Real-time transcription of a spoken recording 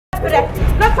pere.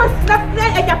 Na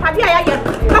ejapade aya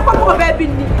na kokko ba bi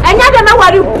ni. Enya de na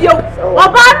ware bio.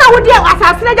 Oba na wo de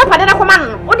asase na ejapade na koma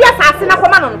no. Wo de asase na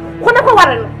koma no. Ko ne ko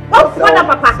ware no. Wo fo na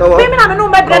papa. Me na me no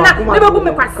medre na me bebu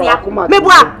me kwasia. Me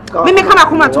bua. Me kama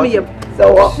kuma to me yem.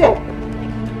 So what?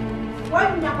 Why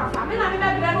you nya papa? Me na me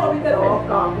medre na obi bebe.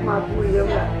 Kuma to yem.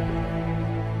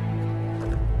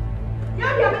 Ya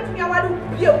bia me tumi awadu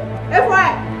bio. Effo e.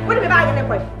 Wo de me ba ye ne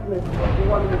kwai.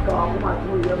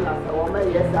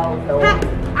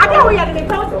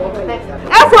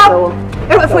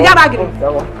 Effo ya bagini.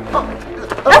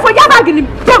 Effo ya bagini.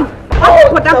 Jam.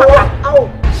 Oh, what the oh,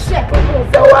 shit.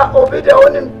 So obi de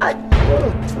onim.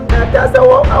 That's a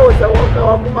walk out so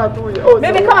kuma to you.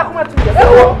 Maybe come to you.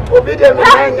 So obi de me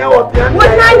nya wo pian. What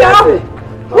nanya?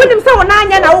 Wonim say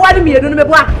wonanya na wo ware mienu no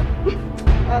meboa.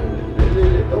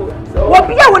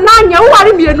 Obi a wonanya wo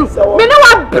ware mienu. Me ne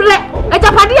wa bre.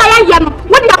 Ejapade ya ye no.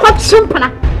 Wo de akwa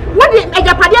chimpana. Wo de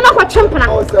ejapade na akwa chimpana.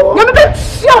 Nya me be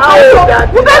tio ko.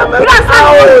 Wo be bra sa.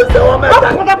 So me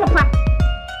papa.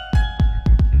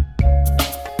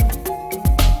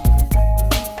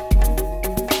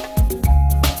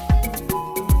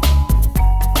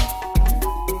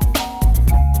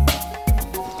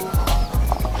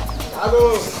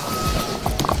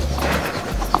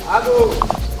 Ago.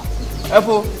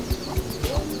 Effo.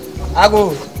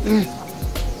 Ago.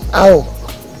 Au.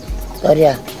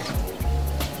 Toria.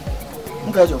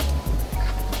 Nkajo.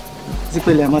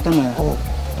 Zipele mata na. Oh,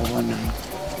 wana.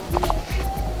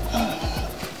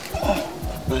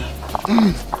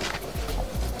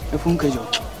 Effo nkajo.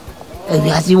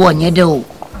 Ewiasi wonye de o.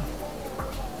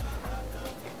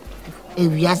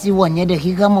 Ewiasi wonye de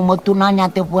higa momoto na nya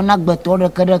te pona gbeto de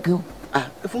kedeku. Ah,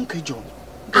 Effo nkajo.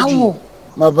 Awo.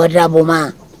 Mabada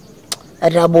boma.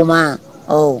 Ada boma.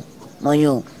 Oh,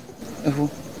 monyo. Effo.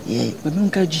 Ye. Babi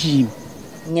nkaji.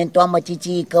 Nyento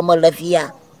amachichi kama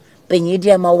lafia.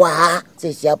 Penyidia mawaha.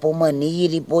 Sesia poma ni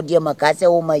yiri podia makase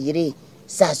o mayiri.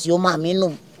 Sasio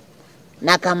maminu.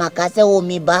 Naka makase o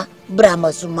miba.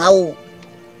 Brahma sumao.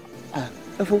 Ah,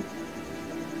 Effo.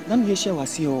 Nam ye share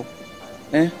wasi o.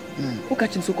 Wo ka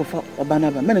chim so kofa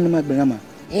obanaba. Mena nima gbengama.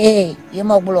 Ye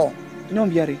magbulo. No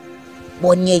biare.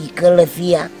 Bonye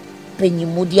ikalafia.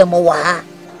 Penyimudia mawaha.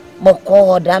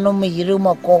 Moko dano me yiri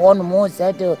moko no mo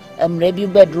set emrebi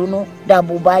bedroom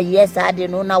Dabo ba yes ade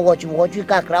no na watch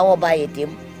kakra wo ba yetem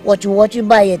watch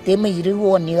ba yetem yiri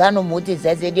wo ni ano mo te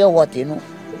sese de wote no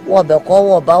wo be ko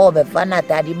wo ba wo be fana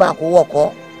tadi ba ko wo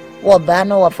ko wo ba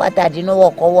no wo fata di no wo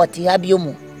ko wo ti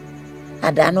abiomu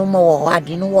adano mo wo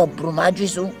adi no wo brumaju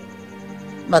so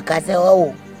makase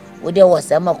wo de wo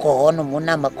se mako no mo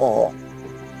na mako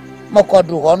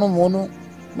du hono mo no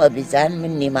mabisan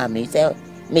minni mami se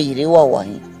me yiri wo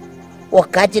wahin wo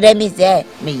ka kire mi se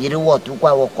me yiri wo tu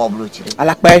kwa wo koblo kire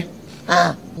Alakpe.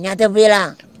 nyate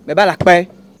vela Me ba lakpe.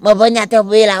 mo bo nyate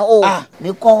vela o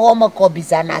mi ko ho mo ko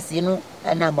bisana sinu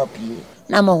na mo pie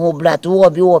na mo ho bla tu wo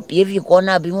bi wo pie fi ko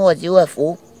na bi mo si wo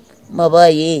fo mo ba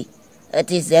ye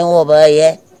ati se wo ba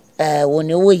ye wo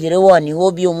ni wo yiri wo ni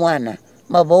ho bi o mwana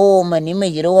mo bo ma ni me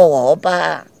yiri wo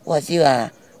pa wo si wa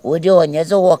wo de wo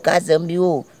nyeso wo ka se mbi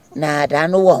o na da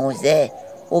no wo ho se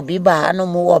obi ba no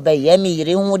mu wo be ye mi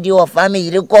yiri hu di wo fa mi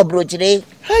yiri ko brochire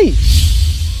Hey.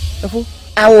 Effo.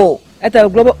 awo Eta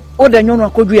global o da nyono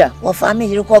akodua. wo fa mi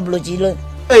yiri ko brochire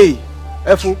Hey.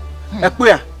 Effo.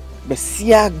 Ekpe a. Be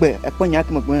sia gbe ekponya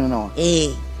akemagbe na wa.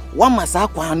 Wa masa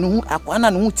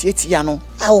akwana no tietia no.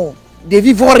 Awo.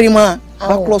 Devi vorima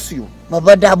ba close you.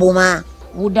 Mabadabo ma.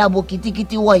 Wo dabo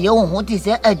kitikiti wo ye ho ti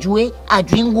se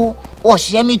adwingu wo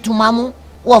hye mi tumamu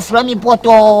wo fra mi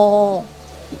poto.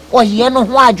 Wo ye no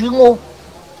ho adwingu.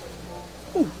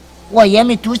 Wo ye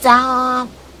mi tusa.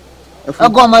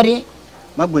 Agomare.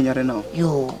 Magbonyare na.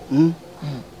 Yo.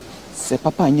 Se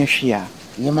papa anya hwea.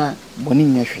 Yema Boni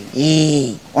nya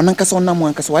hwe. Onankasa onam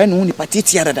ankasa wa no ni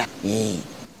patitia dada.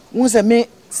 Wo se me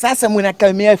sasa mu na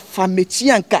ka me fa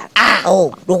mechi anka.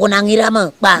 Dogo na ngira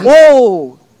ma pa.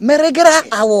 Meregera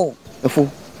awo. Effo.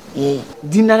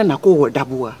 Dinara na ko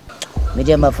Dabo a. Me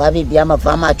de ma fa bi bia ma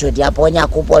fa ma chodi aponya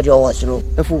kopo de wosro.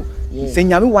 Effo. Se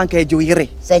nyame wanka ejo yire.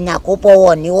 Se nya kopo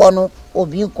wo ni wo no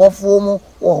obi kofu mu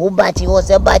wo hu bachi wo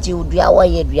se bachi udua wo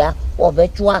ye dua wo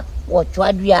betwa wo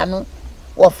twa dua no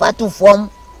wo fatu fom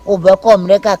wo be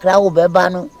komre kakra wo be ba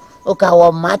no o ka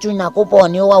wo machu na kopo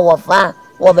ni wo fa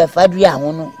wo be fa dua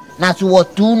ho no na so wo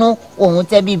tu no wo hu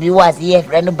te bibi wa se ye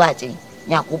friend bachi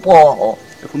nya kopo ho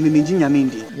Effo me menji nyame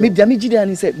ndi. Me bia me gidi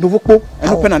ani se novokpo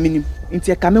eno pe na menim.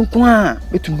 Nti e ka me nko a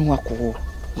betum no akọ.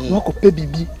 No ko pe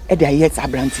bibi e de aye sa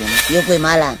brantie no. Ye ko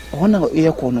mala. Ona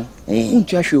ye ko no.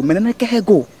 Untu ahwe o menana ka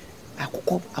hego.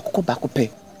 Akoko ba ko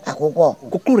pe. Akoko.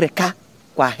 Kokoro reka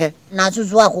kwahe na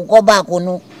susu akukọ ba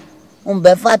kono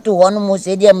umbe fatu wonu mo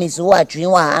se dia misu wa twin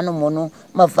wa hanu mo no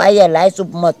ma fa ye lai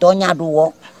soup mo to nyado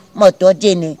wo mo to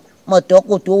jeni mo to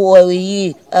koto wo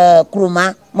yi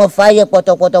kruma mo fa ye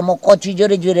potopoto mo ko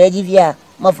chijore jore jivia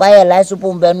mo fa ye lai soup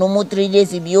umbe no mu 3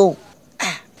 days bio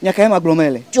nyaka ma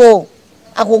glomele cho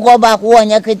akukọ ba ko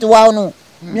nya ketwa onu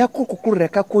mi akukukuru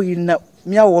reka ko yina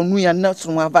mi awonu ya na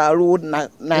suma ba ro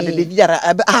na de biara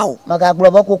abe aw maga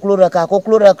globo kokulu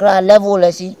reka level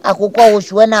lesi akukọ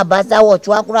osuwe na basa wo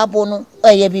chu akura ponu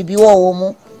eye bibi wo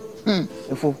mu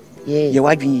Effo ye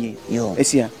wadwin ye yo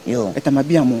esia yo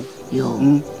etamabia mo yo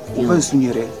o fa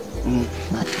sunyere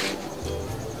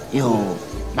yo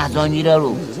na zonyire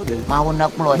ro ma wona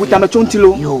klo butama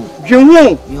chontilo yo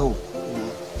dwenwo yo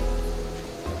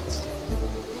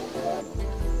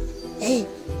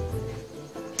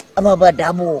ama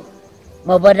Dabo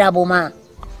ma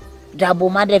Dabo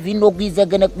ma de vi nogi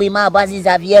zegene pe ma bazi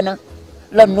zaviena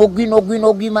la nogi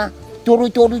ma toru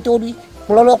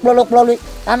klolo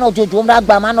ano jojo mda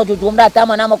gba ma no jojo mda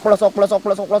tama na mo kloso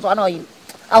ano yi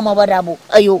ama Dabo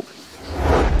ayo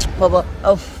baba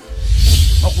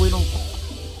akwino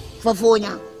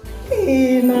fafonya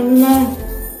nana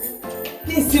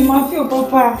isi ma fi o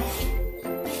papa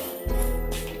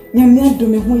nyame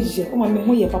adome ho ye o ma me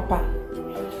ho ye papa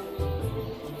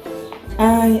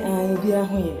ai obi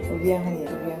ahụ ye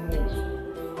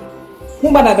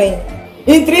Mbada ben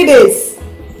in 3 days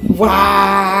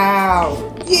wow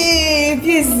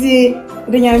busy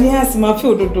de nyame asima fi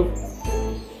ododo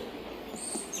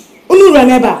unu ra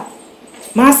neba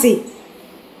masi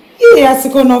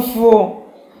asiko no fo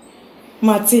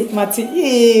mati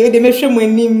o de me hwe mo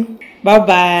anim bye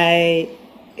bye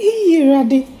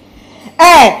radi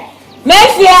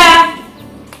Mefia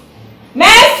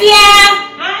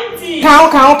auntie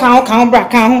count bra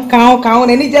count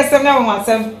na ni jesem na won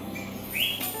asem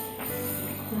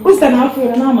usta na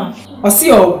afro na ma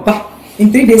osi oba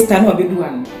in 3 days time o be do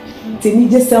an te ni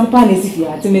jesem pa na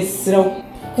sifia te mesrew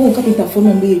won ka pinta fo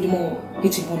no be edimo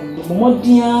kitchen mo mo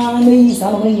dia na yi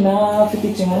sa no na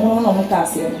kitchen mo na mo ta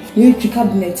ase ni twi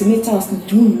cabinet ni ta house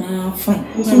do na fine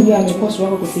so we are supposed to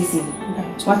work with this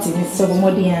what is so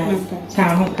mo dia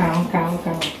count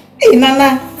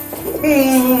nana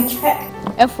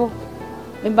Effo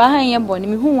me ba han ye boni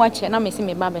me hu wache na me se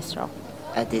me ba besra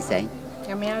atesai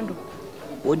ya me ando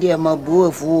odi ma bu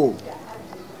efu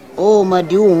o ma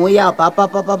di hu ya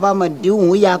papa ma di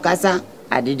hu ya kasa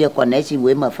adide connection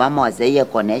we ma fama say ye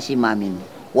connection mami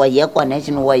wo ye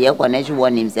connection wo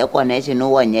nim se connection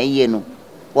wo nya ye no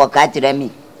wo ka tire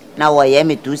mi na wo ye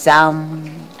mi tu sam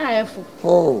Effo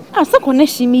oh asa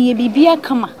connection mi ye bibia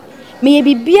kama me ye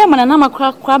bibia mana na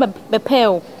makra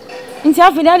bepel nti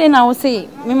afide na wo say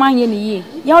me ma ye ni ye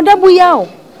ya odabu ya o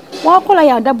wa kola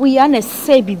ya odabu ya na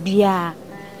se bibia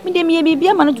me de me ye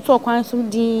bibia mana tutu okwan so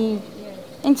di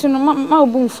nti no ma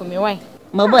obu mfu me wai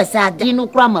ma ba sa di no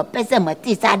kra ma pese ma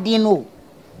ti sa di no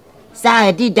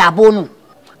sa di Dabo no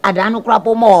ada no kra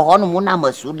po mo ho no mu na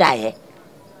masuda ye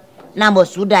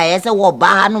se wo ba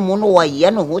ha no mu no wo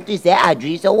ye no ho ti se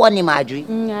adwi se wo ni ma adwi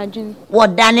adwi wo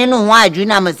dane no ho adwi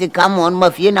na ma sika mo no ma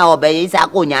fie na wo ba ye sa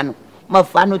konya no ma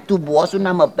fa no tu boso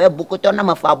na ma pe bukoto na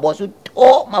ma fa boso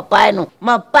to ma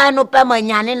pa no pe ma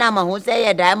nyane na ma ho se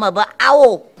ye dai ma ba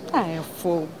awo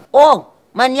Effo oh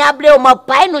man ya ble o ma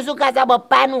pa no su ka sa ba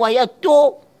pa no wo ye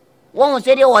to wo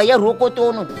se de wo ye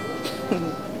rokoto no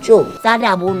cho sa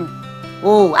Dabo no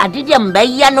oh adide mba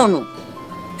ya no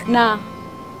na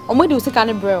omodi usika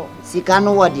ne bro sika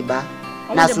no wo di ba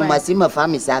na sumasi ma fa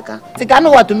mi saka sika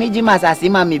no wo to mi ji ma sase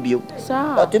ma mi bio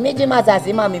sa to mi ji ma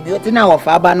sase ma mi bio tina wo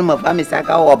fa ba no ma fa mi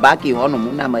saka wo ba ki ho no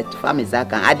mu na ma fa mi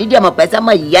saka adide ma pesa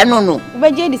ma ya no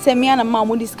ubeje di se mia na ma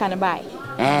omodi sika ne bai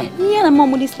mia na ma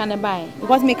omodi sika ne bai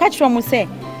because me catch from say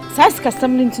sas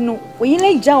custom ntino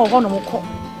oyile ija wo ho no mko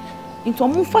into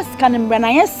mu fa sika ne mbra na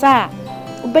yesa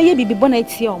ubeye bibi bona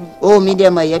etie om oh mi de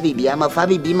ma ya bibi ama fa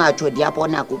bibi ma twodi apo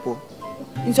na akoko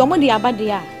nti omo de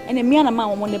abade a ene mia na ma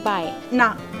omo ne bai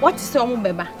na what is omo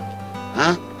beba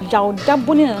ja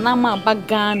Dabo ni na ma ba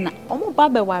Ghana omo ba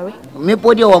be ware mi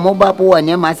podi wo mo ba po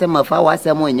wanye ma se ma fa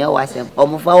wasem onye wasem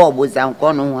omo fa wo bozan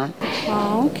ko no ha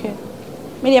okay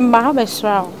me de mba ha be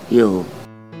sra yo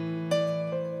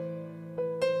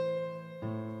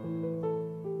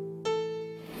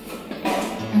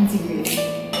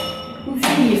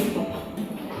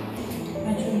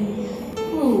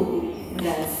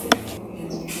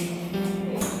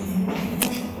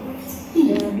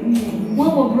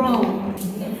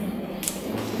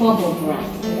Bubble brown.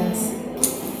 That's it.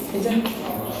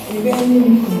 You get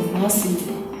me nasi.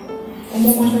 Omo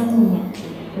mana mama.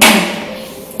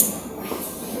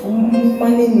 Omo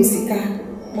mane misika.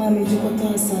 Mami, you got to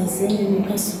assassin, and you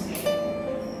can.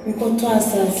 We got to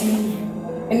assassin.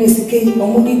 And it's the case, my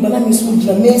money, but I'm so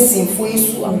amazing for you,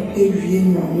 so I'm paying you.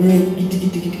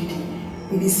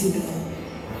 See that.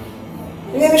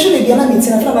 Maybe should be a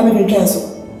meeting. I thought I made a cancel.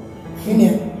 You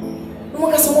know, no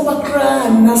one can say over cry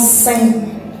and not sign.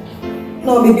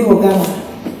 No, baby, we're gonna.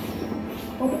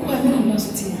 Oh, I'm not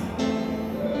sitting.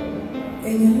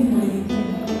 And you know,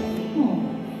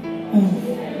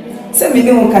 send me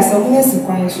no castle. Yes,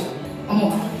 I'm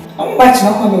watching.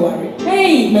 I'm worried.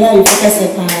 Hey, may I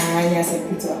focus on yes,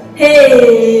 Peter?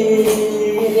 Hey,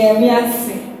 there we are.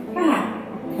 Ah,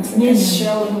 yes,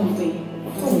 sure, no way.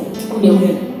 Oh,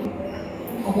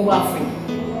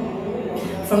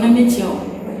 from the Metro.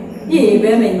 Yea,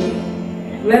 women,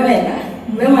 where I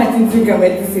think about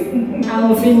to say,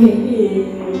 I'm feeling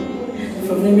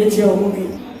from the Metro movie.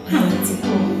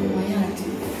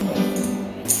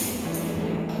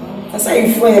 As I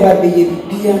inquire about baby, I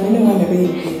don't want a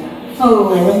baby.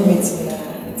 Oh, I went meeting.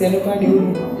 Tell everybody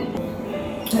who.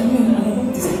 Tell me, I don't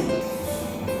want to say.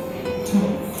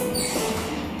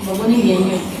 But when you hear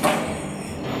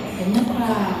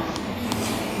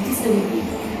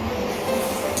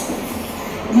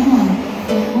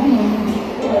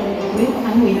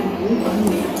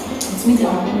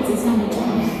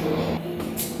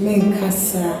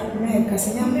Menkasa,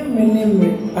 ya memre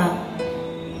pa.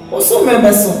 Oso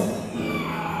mebeso.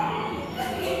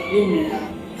 Me.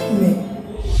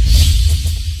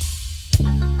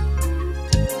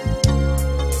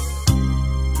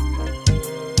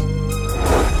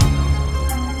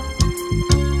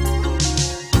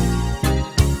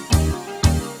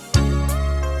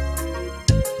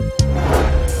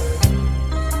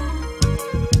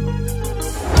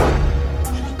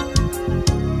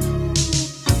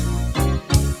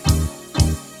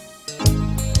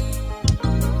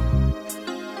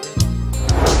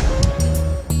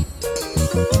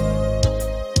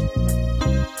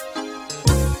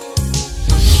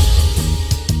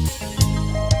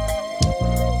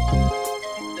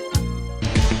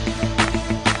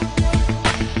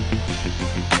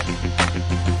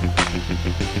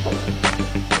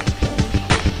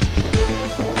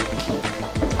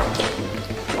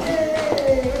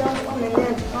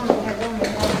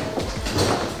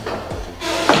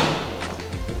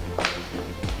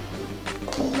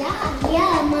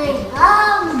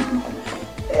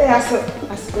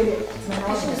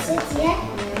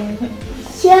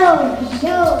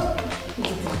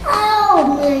 Oh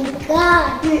my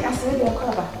God!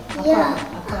 Yeah.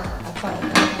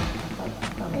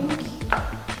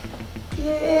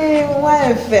 Yeah,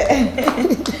 wife.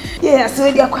 Yeah, so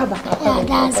you're quite back. Yeah,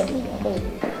 that's good.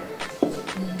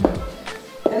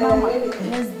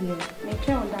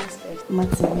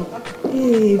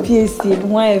 Hey, PSC,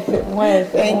 wife.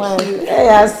 Thank you.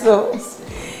 Yeah, so.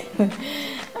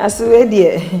 I swear,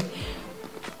 dear.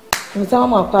 I'm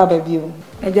telling my papa, baby.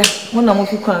 I just want to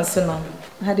move you concern.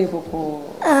 How do you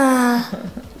go?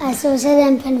 I saw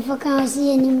them pen for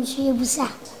council and him she busa.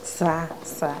 Sir.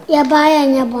 Ya buy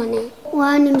and your bonnet.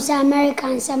 One him's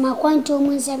American, some are going to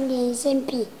moon 70 and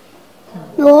SMP.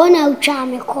 No one out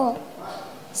charm a call.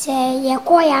 Say, ya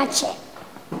quiet check.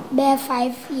 Bear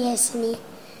 5 years me.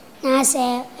 Now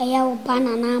say, a yellow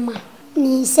banana.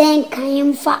 Ni saying, can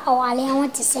you fat or I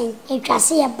want to sing? If I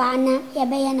see a banner, ya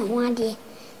bay and 1 day.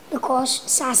 Because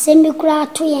Sassembi cry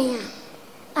 2 years.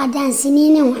 I dance in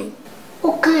anyone.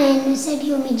 Okay, said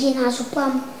you, Megye,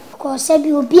 Supam. Because said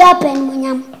you be up and when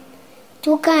I'm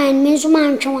 2 kind, Miss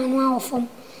Mancho and one of them.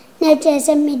 Nature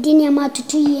sent me dinner to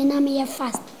 2 years and I'm here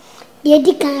fast. The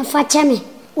Eddie can fetch me.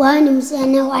 One him say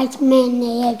no white man,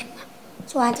 na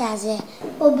so what I say,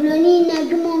 Obloni na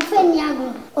Jumon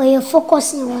Fenyago, or you're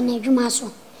focusing on a Jumaso.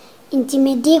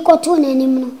 Intimidate cotton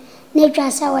and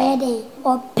nature saw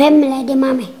or Pamela de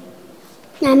Mammy.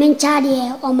 Namin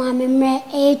Charlie or my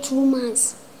memory 2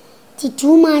 months.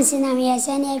 2 months in a year,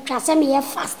 and I trust me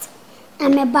fast.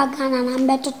 I'm a bag and I'm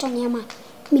better to Nema.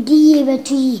 Me give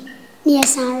 2 years, near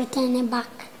San returning back.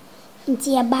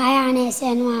 Into a buyer and I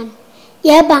send one.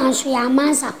 Ye bounce we are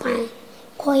man's upon.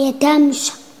 Call your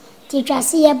terms. Teacher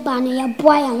see a banner, your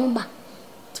boy and ba.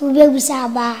 2 babies are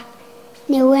bar.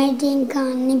 Ne wedding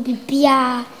gun, ne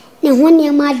bipia, ne one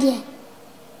year, my dear.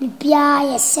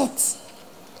 Bipia, set.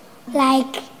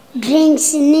 Like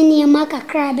drinks in any market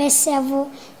cry best several.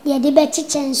 The debate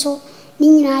chicken so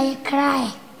Nina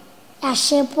cry. A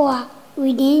shape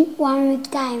within 1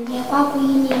 week time. We are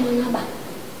in Manaba.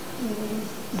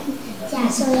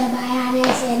 So you buy and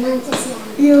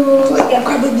you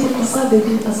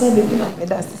baby.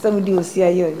 That's somebody who see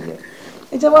you.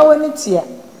 It's about when it's here.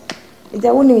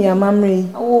 Eja woni ya mamre.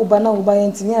 Wo ba na wo ba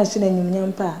yentimi a hye na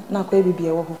nyumnyam pa na akwa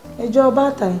bibie wo ho. Eja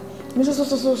oba tan. Me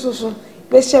so.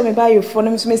 Be share me ba you for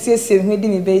no me siesie hu di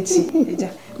me ba echi. Eja.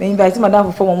 Me invite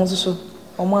madam for mo so.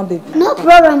 Omo baby. No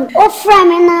problem. O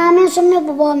friend na me so me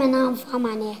bobo me na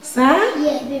fama ne. Sa?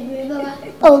 Yeah, baby baba.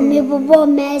 Oh, me bobo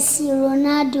Messi,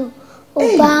 Ronaldo,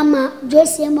 Obama,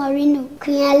 Jose Mourinho,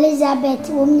 Queen Elizabeth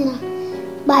womna.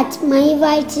 But my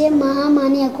invite mama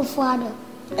ne akufado.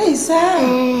 Hey,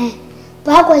 sir.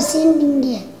 Ba ko sinding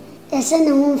dia. Ese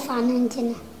na ho mfa no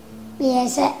ntina. Me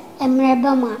ese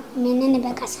emreba ma me ne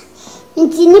be kasa.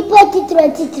 Nti ni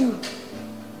titru.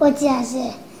 Oti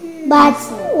ase. But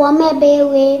wame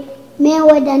bewe me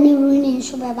weda ni runi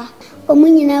so beba.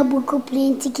 Omunyina buku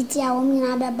plane ticket ya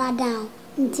omunyina beba down.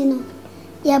 Nti no.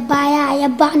 Ya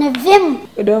ba na vim.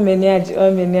 O do meni aji.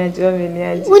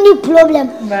 Uni problem.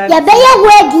 Ya be ya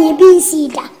wedi bi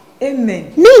sida.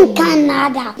 Amen. Min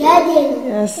Canada.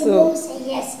 Yes, so.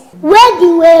 Yes.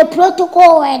 Wedding we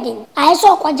protocol wedding. I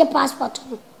saw kwaje passport.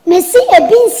 Me see a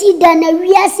bin sida na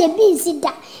wiase bin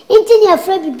sida. Inti ni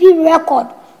afre bi record.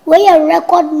 We a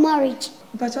record marriage.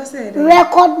 But you said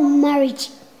record marriage.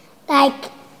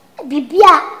 Like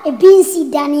bibia a bin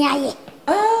sida ni aye.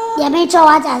 Ya me cho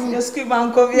what as you script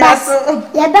uncle so.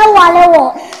 Ya be wale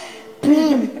wo.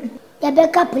 Plane. Ya be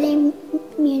ka plane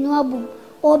mi no abu.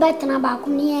 O be tana ba ku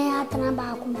ni ya tana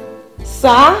ba ku.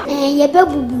 Sa? Ya be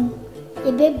bubu.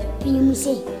 Ya be bimu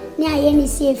se. Ni aye ni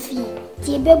se fi.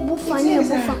 Ti be bu fa ni bu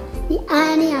fa. Ni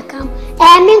ani akam.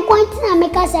 Me kwanta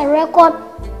make us a record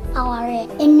our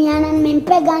eniana me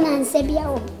pega na nsebia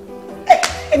o.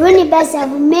 Runi be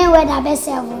serve me weda be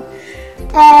serve.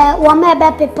 Wo me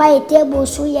be pepa e table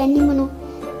so ya nim no.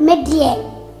 Me die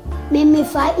me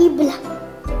fa ibla.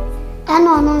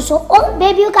 Ano no so oh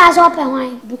baby you ka so pe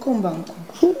hwan. Bukumbanko.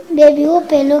 Baby you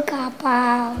pe look up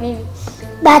baby.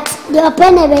 But the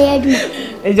open e be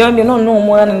yadu. E John dey no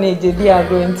mo na na eje bi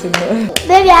agro ntino.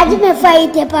 Baby I give me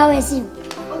fight the power sim.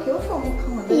 Okay, what for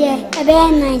come on. Yeah,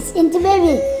 very nice. Into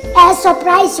baby a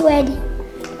surprise wedding.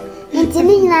 Into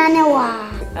ni na ne wa.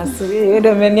 Asiri we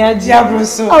do meni aji abro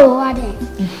so. Oh, what then?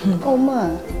 Oh ma,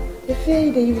 Effo,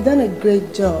 you've done a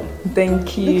great job.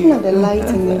 Thank you. Looking at the light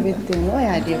and everything. Why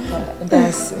are they for?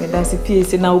 That's a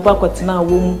piece na uba kwatina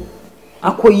wo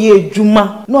akoye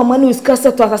adwuma no ma na uska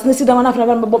seto asasne si da ma na fra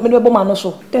me be bo ma no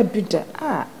so da bida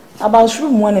abansuru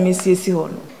mu na me siesi ho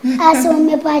no Aso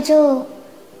me pacho.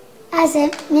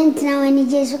 Ase mentina wani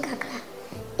Jesu kakra.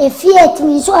 Efie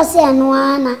tumi so se anu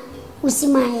ana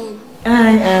usimaye.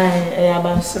 Ai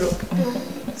abansuru.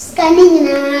 Scanning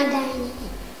na dai.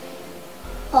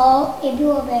 Oh, ebi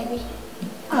o baby.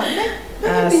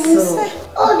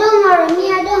 Oh, don't worry,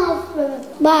 me I don't have problem.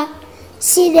 But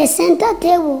see the center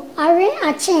table,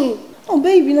 a chain. Oh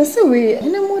baby, na say we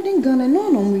in a modern Ghana no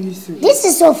we use it. This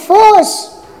is a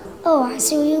force. Oh, I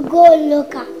see you go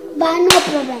look at. But no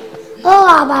problem.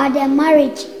 Oh, about the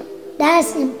marriage.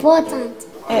 That's important.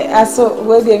 Aso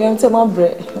we dey me tell my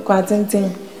bre kwa tintin.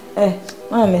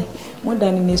 Mama, mo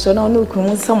dan ni so na onu kru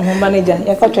mo sam ho manager.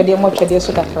 Ya fa twede mo twede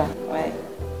so kakra.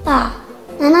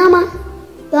 Nanama,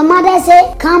 your mother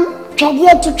say come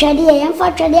twede to twede. Ya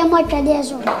fa twede mo twede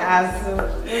so.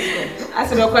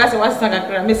 Aso do kwa se wasa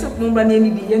kakra. Me so mo bra na ni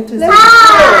di yentu.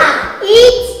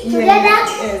 Eat together.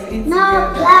 Yes, eat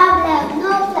no problem, no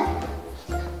problem.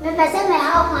 Me pese me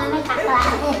help mama kakra.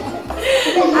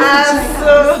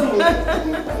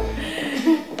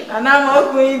 Anama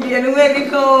oku ibi enu we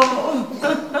ko.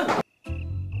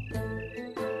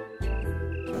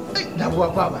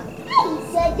 Dabo baba.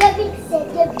 Say David.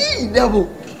 Dabo.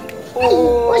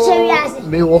 What's your reaction?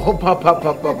 Me wo papa.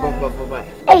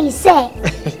 Hey, say.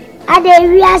 I dey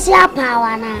reaction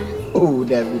power na. Oh,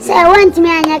 David. Say want me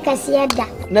anya kase da.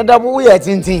 Na Dabo we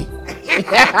tintin.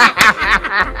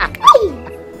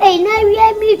 Hey, na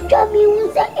we me to me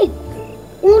un say.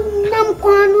 Unam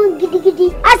kwanu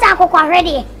gidi. Asa akokwa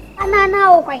ready.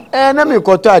 Anana okwai. Na me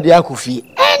koto ade akufie.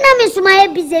 Na me suma e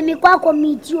bize me kwa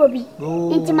committee obi.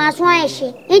 Nti maso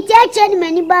ahye. Nti ache ni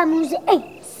mani ba mu say,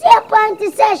 "Se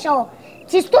panti session."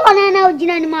 Ti store na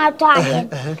ojina ni ma to ade.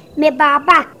 Me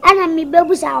baba, ana me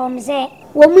bebusa wo say,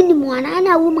 "Wo munimu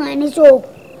ana wo mani so."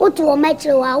 Otu o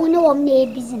metre wa wo ne wo na e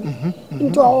bize.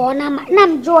 Nti o na ma na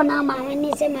mjo na ma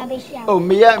ni se ma be hia. Oh,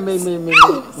 me.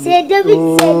 Say David.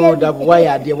 Oh, Dabo why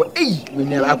ade wo. We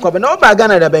never akwa na oba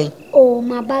Ghana da ben. Oh,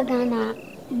 my bagana.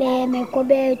 Be me ko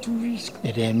be to risk.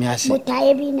 Ede me ase.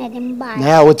 Mutaye bi na dem ba. Na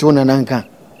ya wotu na nanka.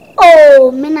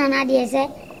 Oh, me na na de se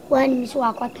wani mi so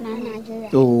akwatena na Nigeria.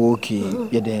 Oh, okay.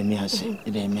 Ede me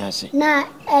ase. Na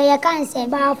ya kan se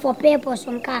ba for papers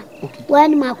on ka.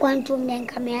 Wani ma kwantum den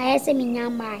ka me ayese mi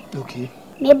nyamba. Okay.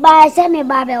 me ba se me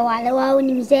ba be wale wa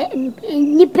oni se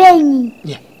ni penyi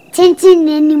tintin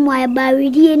ni mo e ba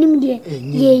ridi enim de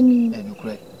ye ni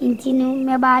intino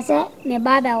me ba se me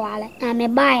ba be wale na me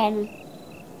ba ye no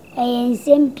e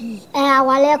sempi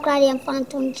wale kra de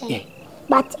fanton chen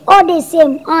but all the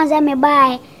same on se me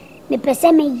ba me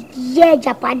pese me ye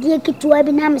japade kitua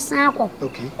bi na me san ko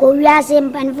ko wiase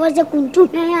mpanfo se kuntu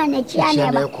na na chia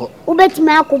na ba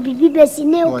ubetime akọ bibi besi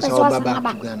ne o pese osana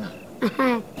ba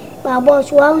Babo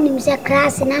so wa unim se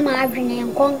class na ma adwene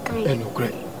enkonkan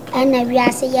na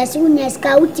wiase yes unya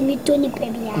ska utimi to ni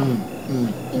pebia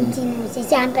intino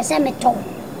se ampese me to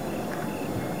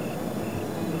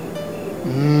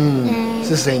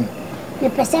sesen me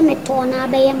pese me to na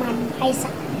be ye man aisa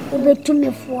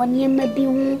ubetumi fo niema bi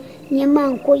hu niema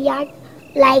nko ya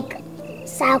like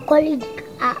psychology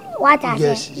what I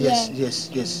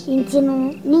yes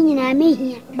intino ni nyina me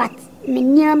hia but me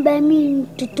niamba mi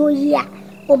tuto ya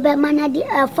obemana di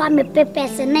fa me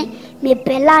pepes ne me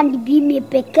peland bi me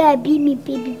peka bi me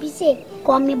bibi se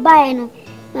ko me bae no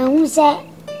ma hu se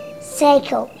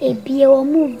cycle e bi o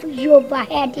move over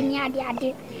head ni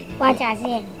ade what I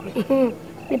say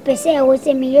me pese o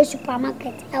se me ye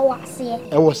supermarket e wa se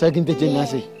e wo second te na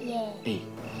se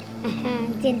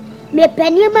me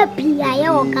peni ma pia ye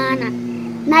o Ghana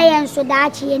na yen so da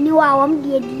chi ni wa wom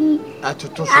de di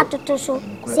atoto so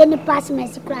se ni pass me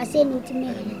sikra se ni timi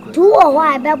tu o ho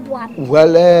abeboa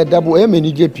well Dabo e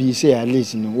meni je pi se at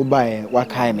least no wo ba wa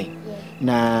kai me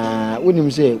na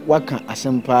wonim se waka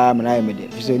asempa mra ya me de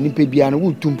se nipa bia no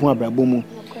wo tumpu abrabo mu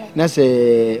na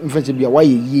se mfense bia wa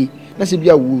ye na se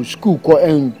bia wo school ko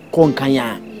en konkan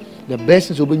ya the best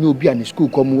is obenye obi an school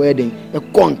ko mu eden e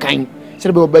konkan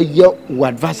se be ye wo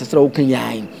advance se wo kan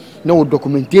ya no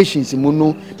documentations mu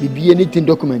no bibie anything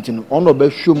document no ono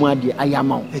be show mu ade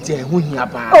ayama ete ho hia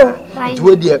pa it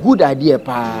we dey good idea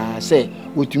pa say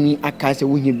wotumi aka say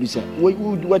wo hia bi say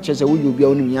wo chese wo yobi a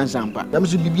wonu nyansa mpa dam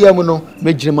so bibia mu no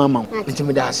megire mama enti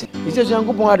me da ase ise so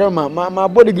yankopon adam ma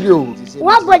body degree o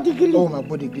what body degree my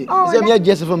body degree say me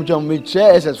just from chom me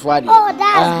share ss for ade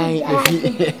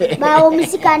that's ba o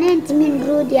misika ne ntimi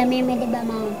ndro dia me de ba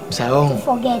ma o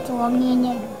forget o me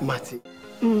enye mate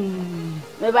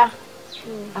Beba.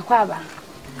 Akwaba.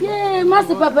 Ye,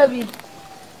 masi papa bi.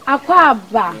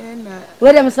 Akwaba.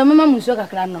 Wede msama muso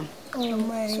kakra no.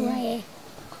 Suaye.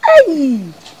 Ai.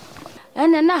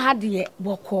 Ene na hade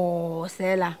boko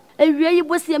sela. Ewie yi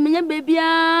bosi amenya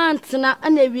bebia ntena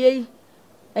na ewie yi.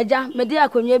 Eja mede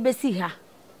akonwa besi ha.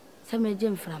 Se meje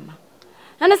mframa.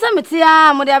 Ene se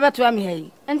metia mode abeto am ha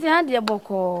yi. Enti hade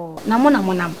boko. Namo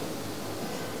nam.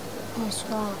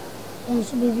 Oswa.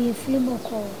 Onso bebi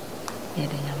fliboko.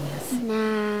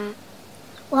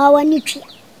 Na wa ni twi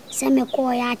se me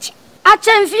ko ya ache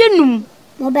mfie num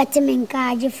mo beti me nka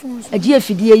age fun so age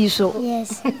afidie yi so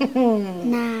yes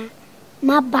na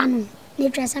maba no ni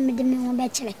twa se me de me ho be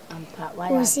kire ampa wa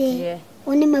ya tie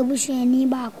oni mabusu ani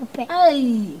ba akopɛ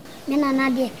ai me na na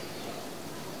de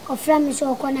ofra me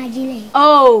so ko na gile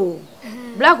oh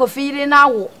black ofiri na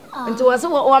wo nti wo se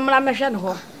wo mra mehwe ne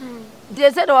ho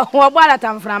de se de wo bala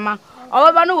tamframa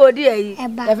Oba no wodi ayi.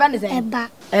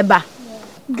 Eba.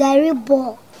 Gary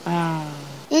bo.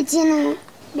 Etino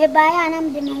me baya na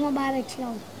mde me ho ba be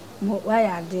kilo. Mo wa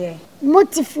ya de.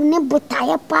 Motif ne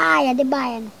botaye pa ya de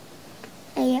baya no.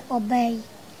 Eye obey.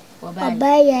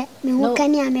 Obey me ho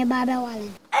kani ame ba be wale.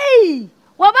 Ei,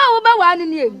 wo ba wa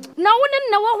ni e. Na wo ne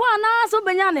na wo ho ana so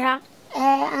benya ne ha.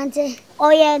 Auntie,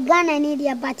 oye Ghana ni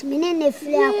dia but me ne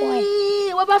free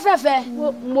akoy. Wo ba fefe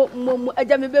mo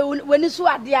aja me be woni so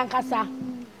ade ankasa.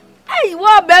 Ei,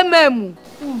 wo be mamu.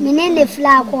 Me ne free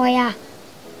akoy ya.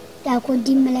 Da ko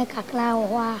dimele kakla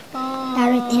wo a. Da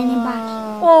return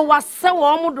back. Oh, wase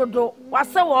wo mo dodo.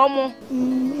 Wase wo mo.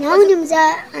 Na unim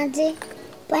za auntie.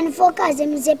 Pan focus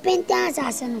me se penta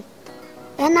asase no.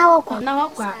 Na wo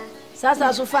kwa.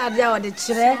 Sasa so fa ade a wo de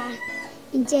kire.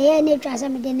 Nje ye ne twa se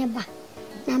me de ne ba.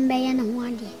 Na mbe ye ne ho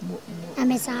ade. Na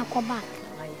me sa akoba.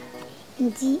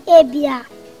 Nti ebia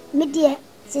me de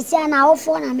sisi na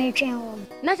awofo na me twen wo.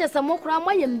 Na chese mo kura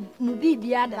mo ye mu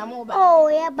bibia da mo ba. Oh,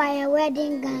 yeah, by a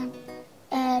wedding gown.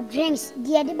 Drinks,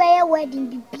 the by a wedding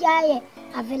bibia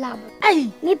available. Ai,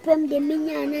 Me pem de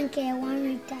minya nanke one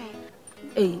retire.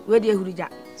 Ei, we de hurija.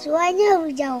 So I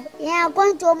know Joe. Yeah,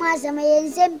 going to master my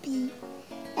SMP.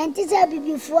 And tis a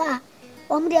before.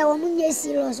 There woman yes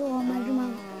serious or my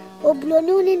room. O blue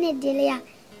in delay.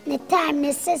 The time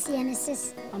necessary and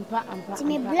assist. Ampa.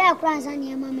 Me black crowns on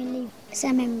your mammy leave.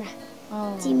 Samemba.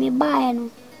 Timmy buy no.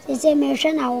 They say me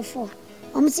shan our four.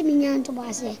 See me yan to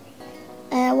pass.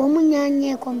 Woman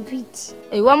yan complete.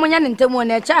 A woman yan in Temo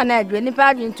na cha na adwe nipa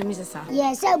adwe to Mrs.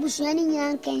 Yes, I was running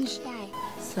yan can shy.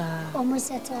 almost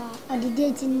settle. Or the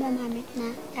date in my mammy,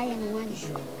 I am one.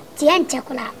 Tian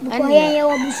chocolate, because I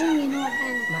was you know.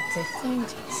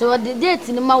 So the date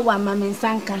in my one, Mammy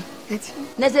Sanka.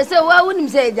 Necessary, why wouldn't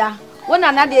say that? One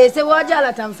another day, say, what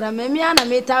Jalatan from me and I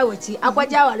made Tawachi,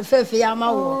 Aquaja, the fair Fiamma.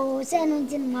 Oh,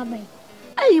 send in my bay.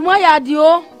 Hey, my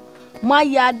adio. My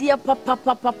dear papa.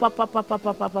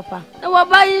 And what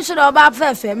by you should about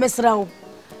fair, Miss Row.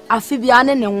 Afibian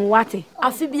and Watty.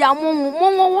 Afibian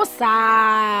was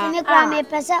sad. You call me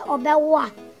Pesa or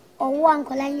Bewa or one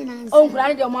colonial. Oh,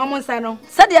 grind your mamma son.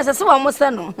 Said yes, as one was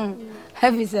son.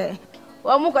 Heavy say.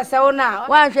 Well, Muka so now.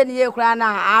 120 year crown.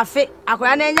 I fit a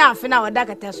crown and half an hour,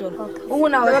 Dacatasso. Oh,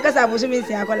 now, because I was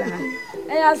missing a color.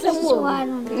 I said,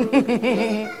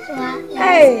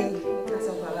 hey.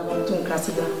 Tun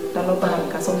kasida dalo ba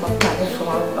ka so ba ka e fo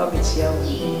ma ba chia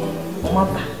o ma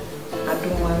ba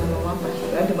adun wa no ma ba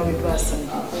ya de ma be do asan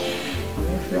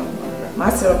me from ma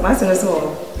se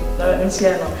so na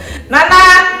chia no nana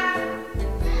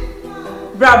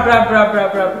bra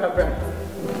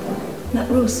na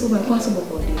ro so ba kwa so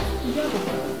bo de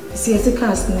si ese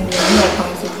cast ni no pa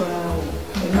so for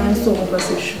na so mo ba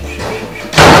se shu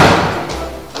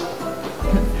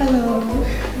hello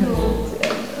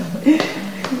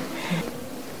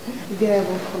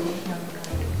Dabo for me.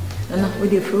 And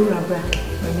with the fruit rubber,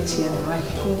 let me see and right.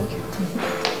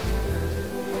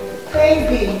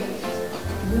 Baby.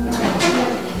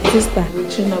 Sister, we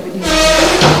should not be doing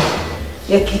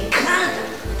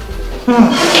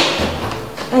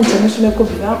and so much make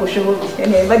coffee up or show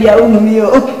and everybody own me.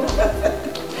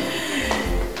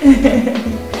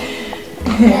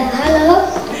 Hello,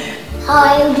 how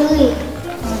are you doing?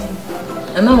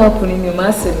 And I'm opening your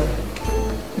massive.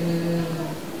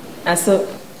 So,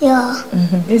 yeah.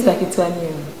 Mr.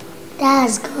 Kitwani.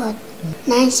 That's good.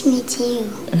 Nice meeting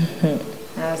you.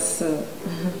 So.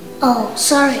 Oh,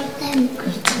 sorry.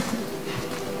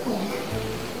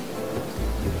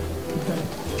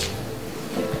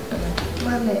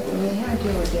 Mama, we had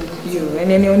you and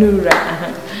then you knew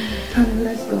right.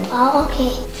 Let's go. Oh,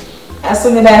 okay. As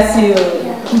soon as I see you.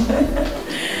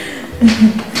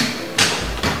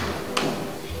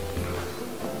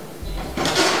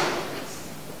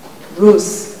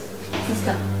 Rose.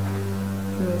 Sister.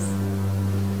 Rose.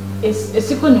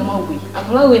 It's equal no more way. I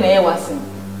follow when I was in.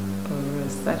 Oh,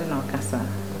 Rose, I don't know, Casa.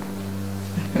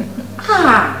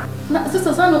 Ah!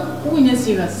 Sister, son, when you're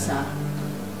serious, sir.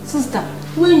 Sister,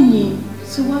 when you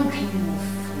so what dream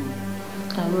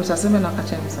of? Ah, Rose, I said, I'm not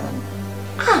catching son.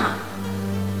 Ah!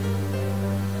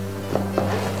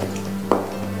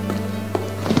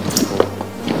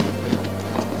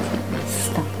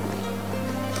 Sister.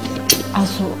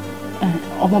 Also,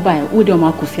 Omobai, would your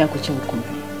mark of Yakucha come?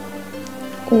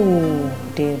 Oh,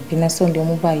 the Pinason de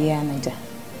Mobile Yanaja.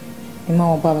 The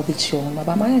Mama Baba Bicho,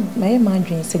 but my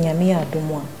imagine saying me a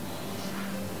domo.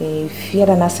 A fear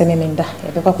and a semenda,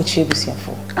 a papa could chase you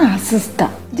for. Ah, sister,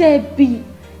 Debbie,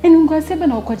 and go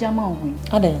 7 or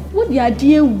Kojama. Ada, what your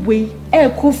dear way, a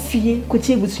coffee could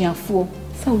chase you for?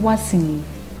 So what's in me?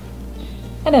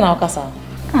 I don't know, Casa.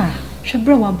 Ah, she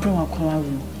brought a bro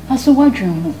a so what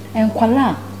dream and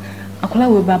Kuala. Akola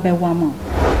we baba wama.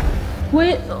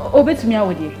 We obet me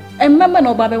awodi. E member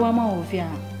no baba wama ofia.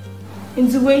 In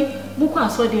the way, buko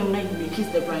aso dem na you kiss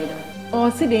the bride. Or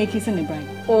say they kissing the bride.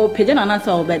 Or peja na answer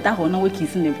obet that no we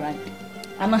kissing the bride.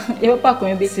 Ana e papa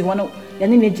ko be si wono ya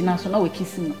ne gina so na we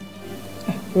kissing.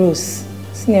 Rose,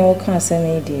 sine wo kan asem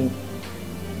e dey.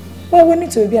 Why we need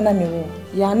to be na me wo.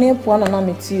 Ya na epo na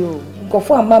me ti o.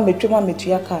 Nkofo ama metwema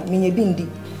metua ka menye bi ndi.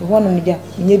 E ho no ndia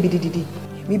menye bi dididi.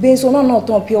 Mi be so no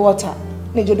ton pure water.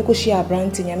 Ne jodi ko share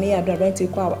brand nya me ya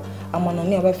brand ko amana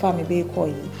ne abefa me be ko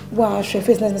yi. Wa hwe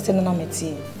face na na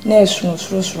meti. Na esunu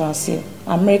suru ase.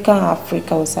 American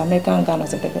Africa was American Ghana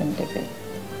se pepe.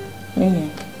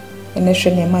 Mimi. Ene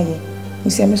hwe ne maye.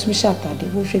 Mi se me so shata de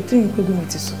wo hwe tin ko gu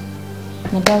meti so.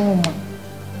 Na da wo ma.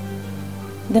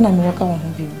 Then I me waka won ho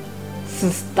bi.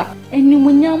 Sister. Eni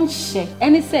munyam hye.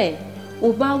 Eni say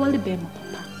oba wale be ma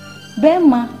papa. Be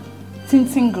ma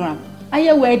tintin gram.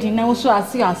 Aye wedding na so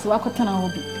ase wakota na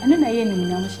hobi ene na ye nim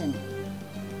nyam hye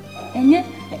enye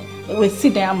we si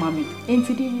dan amami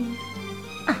enti di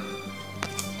ah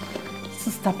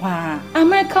sister pa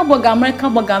America boga me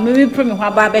pre me ho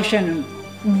aba be hwe no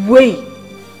wey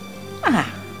ah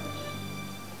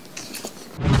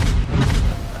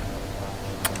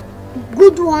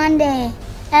good one day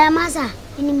masa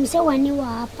ni mse wani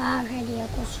wa pa hwede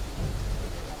yakoso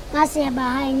masa ya ba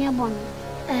ha nya bon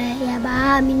ya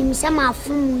ba minim sama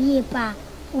afum yi pa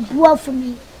obu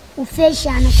afumi o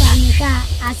fesha na kwa me hwa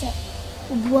ase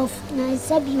obu af na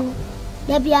sabio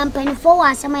Debbie and Penny for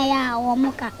us, Samaya or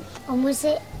Moka, or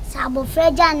Mose Sabo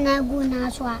Freja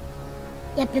Naguna Swa.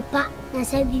 Your papa, and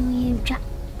said you trap.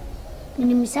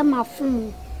 Minimum summer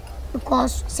phone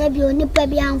because Sabio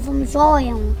Nipabian from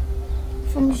Zoyan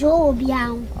from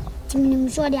Zobian. Minimum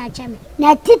so they are cham.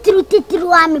 Na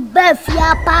titru am birth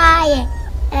ya pie.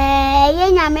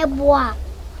 Yenya me boa.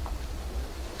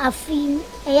 Afi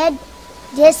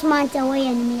just month away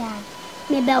and me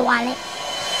be wallet.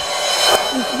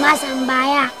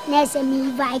 Masambaya, nese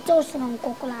me vital from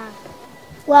Cocola.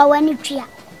 Well, when you tria,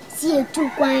 see a 2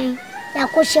 coin, ya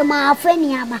koshema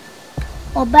afeniaba.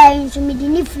 Or buying to me the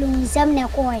influence some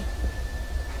nekoi.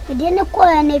 We didn't call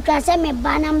and it was a me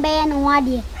banam bay and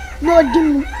wadi. No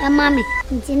dim a mammy,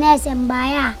 Intines and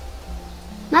Baya.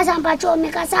 Masan patrol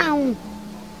make a sound.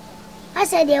 I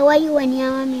said, there were you and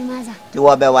your mammy, Massa. To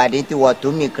what wadi to what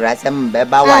to me, crass and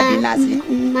beba wadinasi.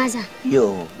 Massa.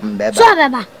 You, beba. So,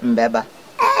 beba. Beba.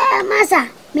 Massa,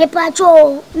 me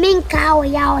patrol, min cow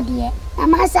yaw dear. A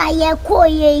massa ye ko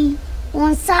ye.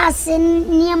 On sassin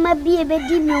near my baby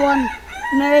dimmy one.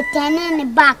 Me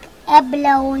returning back,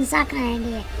 Ebla on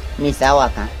Sakan. Miss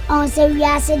Awaka. On say we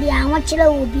are said, I want you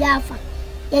to be alpha.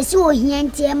 Yes, you here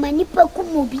and tear my nipple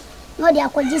kumubi. No, they are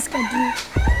called Jiska.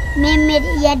 Me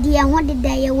made ya dear wanted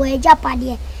day away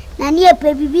Japadi. Nania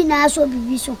baby now so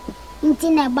be so.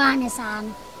 Intina barnes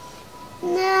on.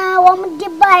 No, one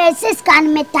would buy a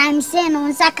siscan me time send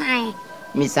on Sakai.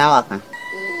 Miss Awaka.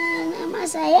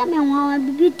 Massa, I am a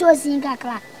woman be to sing a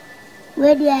crack.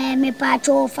 Where do I me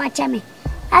patrol fetch me?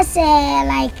 I say,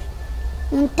 like,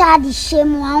 untadi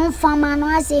shame one farmer, no,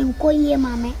 I say, Nkoye,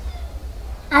 mamma.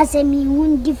 I say, me,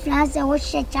 one difference, I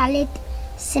wash a chalet,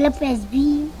 slippers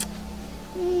be.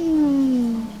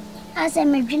 I say,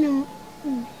 my dream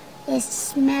is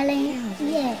smelling,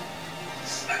 yeah.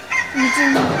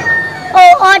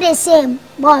 Oh, all the same,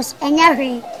 boss, and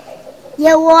every.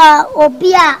 You were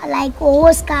obia like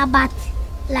Oscar, but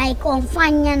like on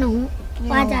fine,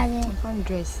 what are they?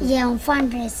 Fundraising. Yeah, on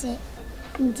fundraising.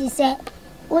 It is a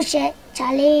Osha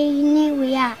Charlie,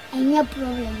 we are, and your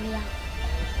problem.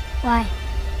 Why?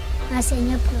 I say,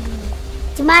 no problem.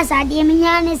 Timasa, the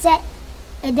Minian is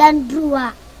a done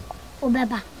brewer,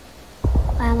 Obeba.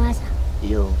 Why, Massa?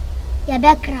 You. Your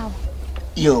background.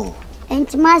 You. And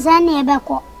Timasa,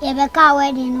 Ebeka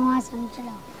wedding was some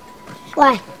child.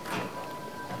 Why?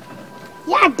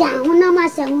 Ya down, Mama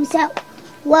said,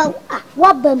 well,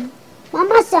 what them?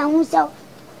 Mama said,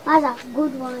 that's a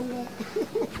good one there.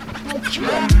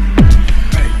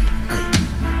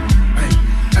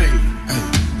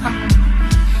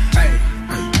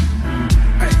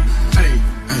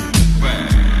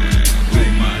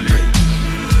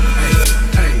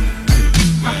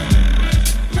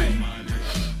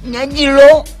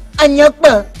 Nyajiro,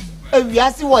 anyakpa,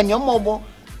 ewiasi wonyo mobo.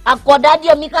 Akoda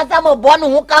dia mikasa mo bonu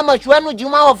hu kama chwenu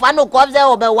juma ofano kobze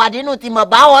obe wadinu tima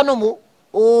ba wono mu.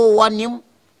 Oh,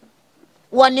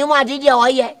 wanim adidi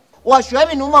oye. Wo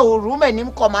hwemi no ma worume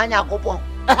nim komanya kopon.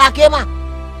 Akema.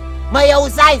 Ma ya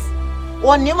size.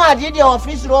 Wanim adidi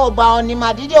office ro ba onim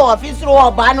adidi office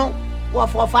ro ba no. Wo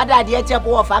for father de chepo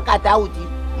wo fakata uti.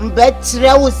 Mbe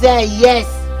tire wo say yes.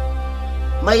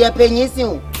 Ma ya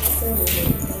penyisin.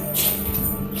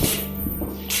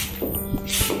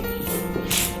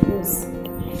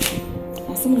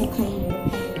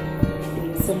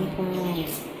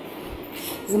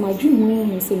 My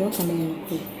dream was no command.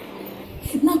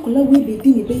 Now, we be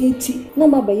dinny bayeti, no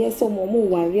my bay some more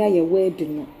warrior your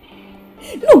wedding.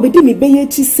 No, be dimmy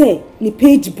bayeti say, ni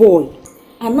page boy,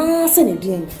 and I send it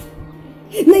in.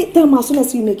 Late time as soon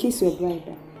as you make case your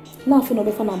bride. Now for no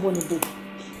be fun and bonny book.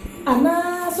 And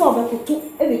I saw that to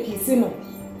every kiss in. And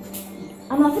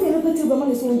I think a little bit of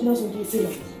money so dangerous with you.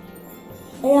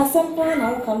 I have some plan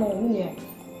I'll come on here.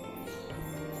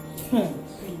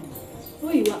 Who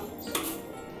you are?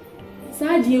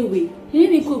 Sadie we, he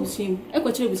may cook him, echo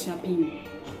with champagne.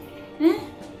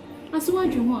 I saw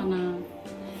you now.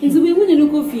 Is the way when you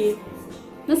look of you.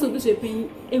 That's what you pay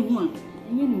a one,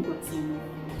 and you know what's in.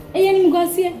 And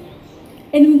got here,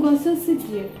 and we got so sit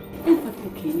here, and what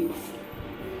okay.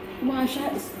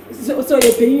 Masha, so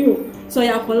you pay you, so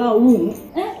you pull out womb,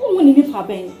 and woman in your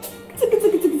pay.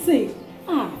 Say,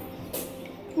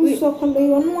 we saw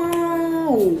Coley on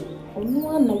wow. On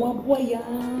one, what boy,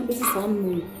 this is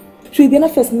some. She be na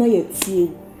first no yet see.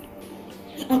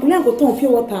 Akuna go ton pure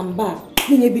water mba,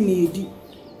 me be na edi.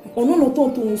 Ono no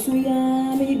ton to nsu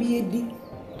ya me be edi.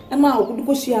 Ama okudu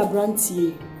ko share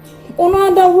brantie. Ono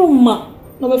ada room ma,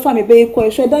 no be fa me be ko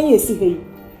ehwe dan ye si hei.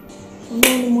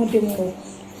 Ono no mo dem mo.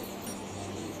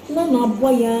 Na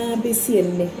boy ya be si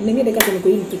enne. Ne me de ka ko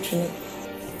yin to twene.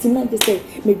 Tina de say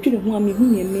me twene ho a me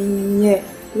hu ye menye.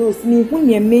 Rose, me who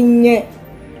ye mean ye.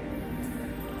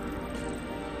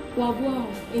 Wabwa,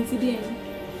 incident.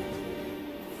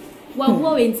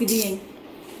 Wabwa, incident.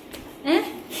 Eh?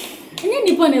 And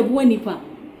any pan a boy nipa.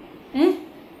 Eh?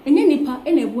 And any pa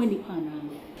and a boy nipa.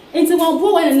 And so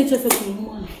Wabwa and nature of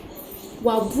woman.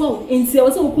 Wabwa, and so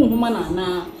also woman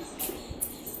na.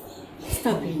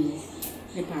 Stop being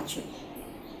the patron.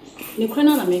 The crown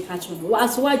na make catch on.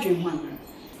 Was what dream one.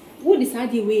 Who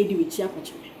decide the way do with your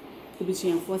patron? To be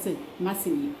enforced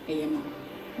massively,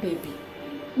 baby.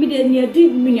 Me de near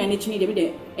deep million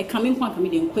need a coming point for me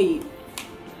then quay.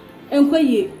 And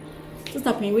quay, to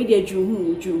stop in radio drew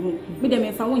who, me them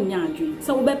if I want yarn dream.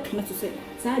 So we'll bet to say,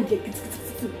 sad,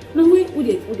 no way would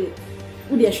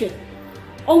it share.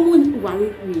 Oh, won't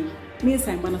worry me. Me and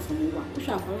Simon from one. We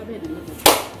shall follow bed and look.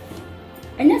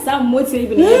 And yes, I'm more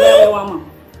saving a woman.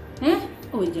 Eh?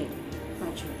 Oh, Jay,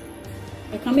 Patrick.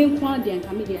 I come in quality and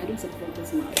come in, I don't support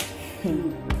this marriage. Yes.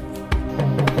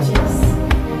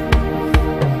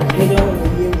 I don't know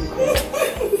you.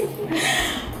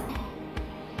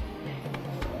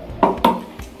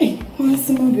 Hey, what's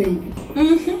my baby?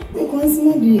 What's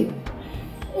my dear?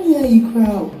 Oh, yeah, you cry.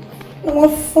 I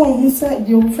want phone inside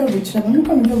your favorite shop. I'm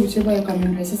coming over to buy a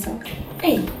coming dresses up.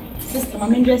 Hey, sister,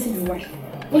 I'm in dressing the way.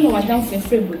 When you are down for a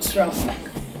favorite shop.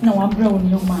 No, I'm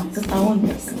brown, no man, sister, I want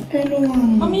this. Hello,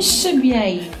 I'm in Shabby.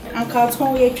 I can't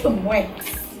tell you to wait.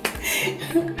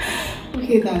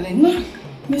 Okay, darling. No,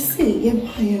 me say, you're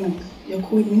calling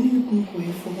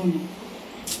me for one.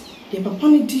 The papa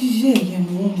DJ, you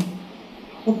know.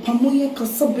 O Pamoya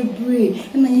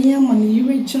Casabe, and I am an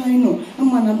Irregino, and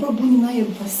man about Bunaya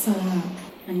Passa.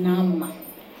 And now,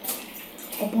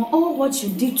 upon all what you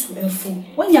did to Effo,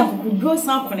 when you could grow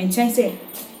some and chance it,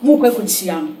 more could see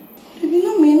him.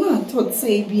 No, me not thought,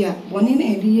 say, be a one in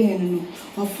a year, no,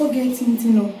 or forgetting to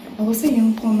know. I was a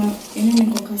young corner, and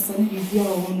then Cocassan, if you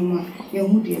are one of your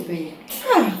moody bay.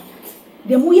 Ah,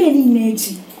 the Moya in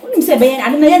nature. When you say,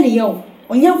 I don't know any yo,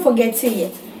 when you forget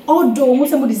it. Although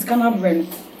somebody's gonna bring,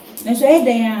 and so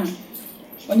they are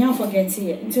when you forget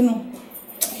it, you know,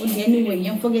 anyway,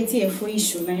 you forget it for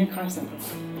issue, and your cousin.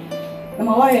 I'm a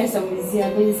warrior, some is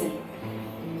here, busy.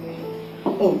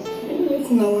 Oh, it's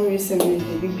no worries, and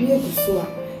be able to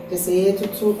there's a year to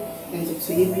talk and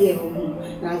to be a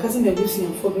home. Now, cousin, the Lucy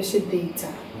and for data,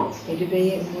 a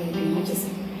debate, and just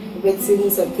but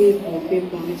since a paper,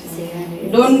 which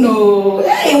is don't know,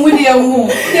 and with your home,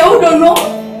 they all don't know.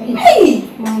 Hey!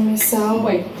 Mamma, so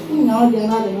wait. Now they're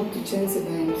not enough to change the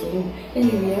game.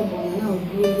 Anyway, now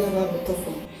we have a tough.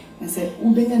 I said,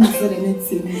 Ubin and said, and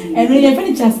it's and really, I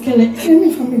finished just kill it. Let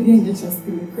me from again, just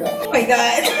kill it. Oh my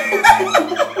god!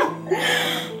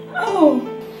 Oh!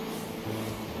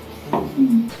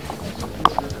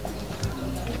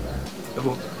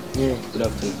 Yeah, good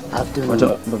afternoon. Afternoon. What's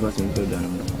up?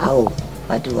 Oh,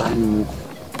 what do I know?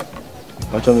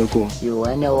 What's on your call? You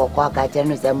and your walk, I tell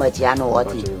you so much. I know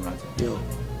what you.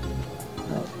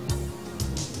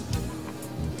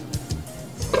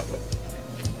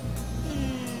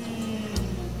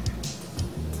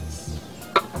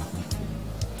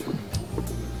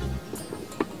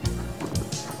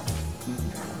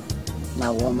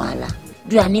 Na womala.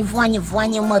 Do ani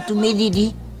fwanye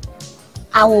matumididi.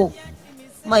 Awo.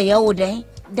 Ma yaude.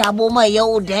 Dabo ma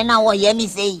yaude na wa yemi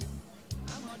sei.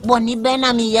 Boni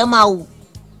bena mi yemau.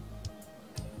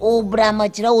 O brama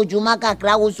chira ujuma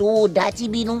kakra usu dati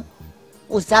binu.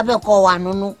 Usabe ko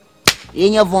wanunu.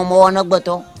 Yenya von mo wona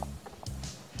gboto.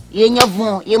 Yenya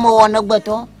von yemo wona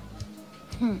gboto.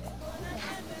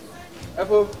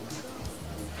 Effo.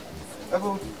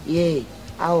 Ye,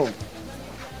 awo.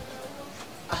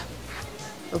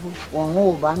 Wọ́n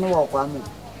ò bá ní wọ̀ kwa mu.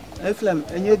 Eflam,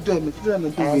 enye do me,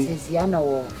 Eflam do we. Sisi ana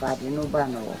wo fadi no ba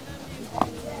na wo.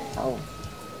 Awo.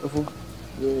 Effo.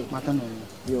 Ye, Mata no.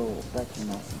 yo, ba ti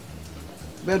na.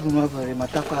 Bedroom over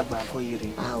mata kwa agba ko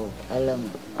yire. Awo, elam.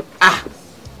 Ah.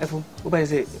 Effo, o ba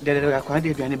say de akwa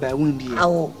de aduane ba wundi.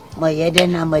 Awo, ma ye de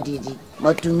na madidi.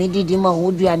 Matumi didi ma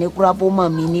hu aduane kura po ma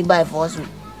mini by force.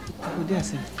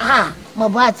 Ah, ma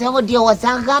ba te wo de wo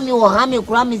sanga mi wo ha mi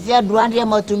kura mi se aduane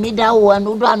matumi da wo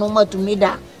anu do anu matumi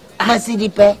da. Masidi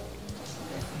pe.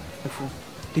 Effo,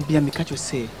 de bia mi catch you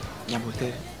say, ya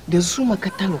bote. De suma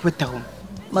katalo weta ho.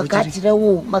 Makatira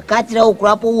wo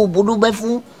kura po wo budu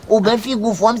befu, o befi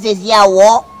gu form se ya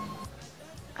wo.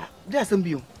 De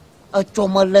asembio. A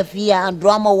choma lafia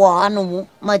drama wo hanu mu,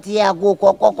 matia go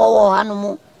kokoko wo hanu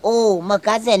mu. Oh,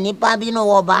 makase ni pabino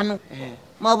wo banu.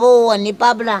 Mabo wo ni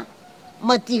pabla.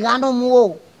 Matigano mu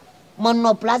wo.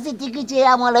 mono plastic che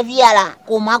ya mo la viala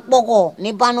ko makpoko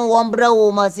ni panu wombra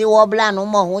wo ma se wo bla no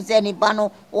mo hu se ni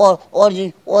panu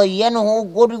o yenu hu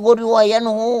gori wo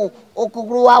yenu hu o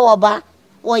kugru wa ba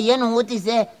wo yenu hu ti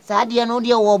se sa dia no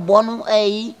dia wo bonu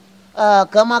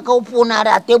kama ka upuna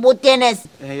da table tennis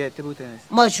table tennis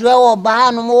ma shwe wo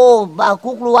ba no mo ba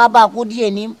kugru wa ba ku die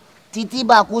ni titi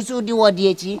ba ku su di wo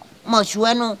die chi ma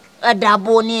shwe no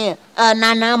Dabo ni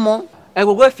nanamo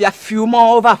go fia few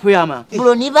more over here ma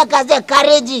bloni ba kaze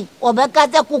courage obe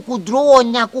kaze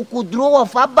kukudro wo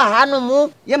fa ba hanu mu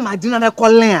ye madina na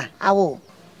kolen awo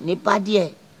nipa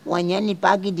die wanya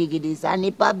nipa gidigidi sa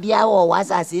nipa bia wo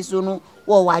wasase so no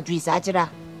wo wadwi sa kira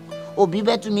obi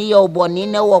betumi ye oboni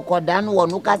ne wo kodan wo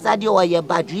nu kasa die wo ye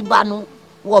badwi ba no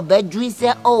wo be dwi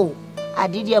se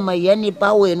adidi ma ye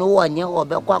nipa we no wanya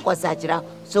obe kwakosa kira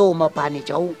so mo pani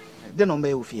chawo de no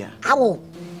me ofia awo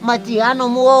matiano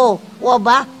mo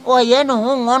oba oye no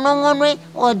ngono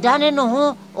odane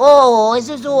no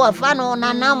esusu wa fano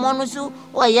nana monu su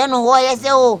oye no oye se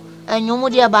enyumu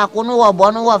dia ba ko no wo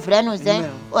bo no wo frɛ no se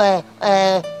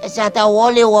shata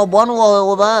wole wo bo no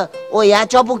wo ba ya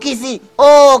chopu kisi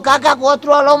kaka ko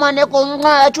trolo mane ko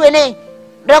atwene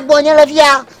dragbonye la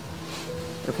via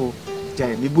Effo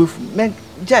jai mi bufu men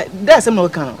jai da sem no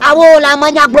kan awo la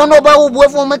manya grono ba wo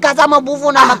bufu me kasa ma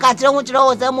bufu na makatre hu kire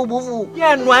wo se mu bufu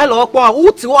ye no e lo pon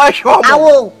uti wo hwo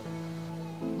awo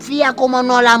fia como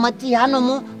no la mati hanu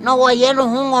mu no wo ye no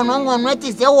ngono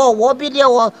ti se wo bi de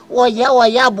wo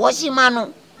ya boshi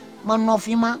manu mo no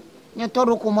fima ne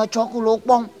toru ko mo chokulo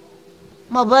pon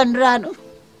mo bandrano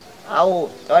awo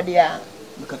todia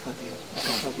makafa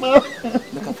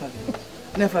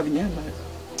ne fa bi nyama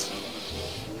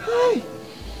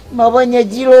mabonye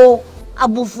jiro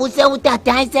abufuse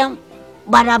utatanse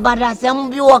barabara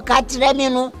sembi wakati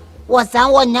reminu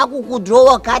wasan wanyaku kudro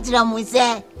wakati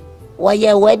ramwise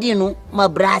waye wedinu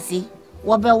mabrasi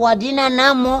wabe wadina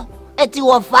namo eti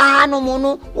wafahanu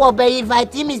munu wabe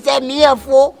invite mi se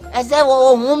miefo ese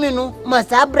wo huminu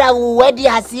masabra wedi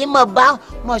asima ba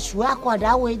mashua kwa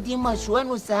da wedi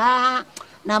mashwenu saa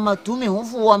na matumi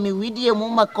hufu wa miwidie mu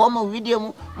makoma widie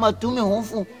mu matumi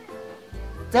hufu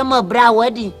Sama bra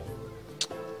wedi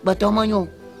batomanyo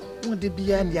wonde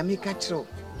bia ndia me ka kiro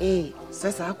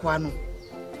sesa akwa no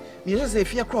mi se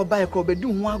fia kro ba kro be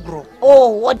du ho agro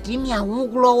wodi mi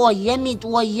ahugro wo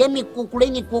yemi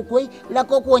kukuleni kokoi la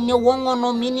koko nye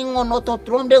wongono mini ngono to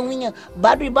tronde winya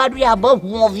badri aba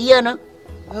ho viena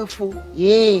Effo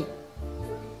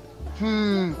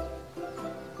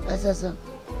Asa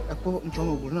akpo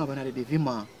nchono oguru na bana de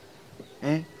vima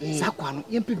sakwa no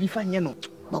yempe bi fa nye no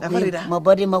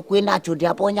mabadi makwenda chodi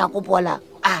aponya kupola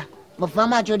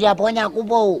mafama chodi aponya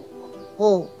kupo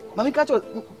mami kacho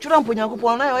chura mponya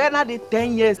kupola na yo na de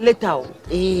 10 years later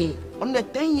on the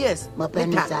 10 years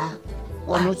mapenisa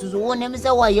ono suzu wone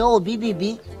misa wa yo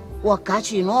bibibi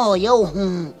wakachi no yo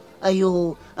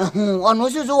ayo ono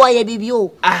suzu wa ye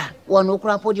bibio wono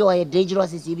kura podi wa ye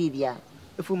dangerous si bibia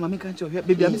Effo mami kacho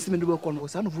bibia mi sime do ko no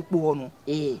sa no fukpo ho no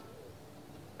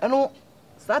eno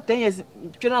sa 10 years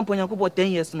chura mponya kupo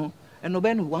 10 years no eno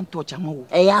be no one touch amawo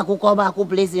ya kukoba ku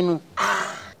place no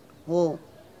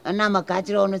ana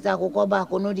makachira ono sa kukoba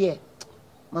ko no die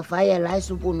mafaya la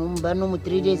supu no mba no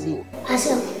 3 days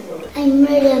asa I'm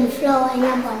ready and flower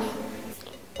nyabone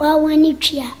wa wani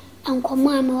twa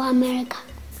ankomo ama wa America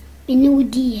bini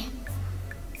udi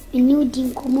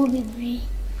nkomo bibiri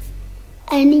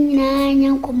ani nyina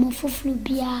nyankomo fufuru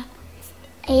bia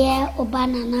eye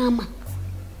obana nama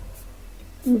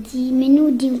ndi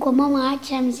menudi nkomo ma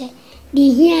achamse di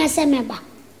hia semeba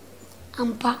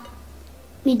ampa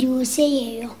medi ose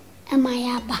yeyo ama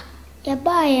yaba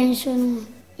yaba yenso no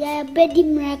ya bedi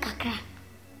mra kakra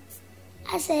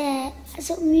ase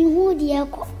mi hudi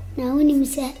yako na uni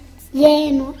mse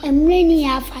ye no emreni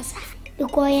ya fasa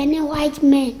because ye ne white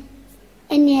man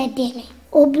eni edele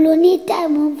obloni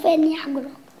time feni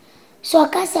agro so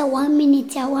kasa 1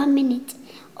 minute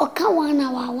oka 1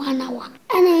 hour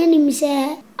ana eni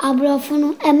mse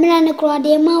abrofunu emra ne kro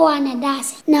de ma wa na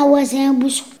das na wasan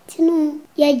busu tinu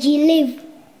ya ji live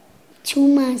 2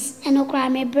 months and okra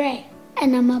me bread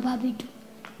and I'm a babidu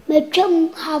me trum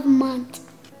half month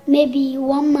maybe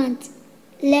 1 month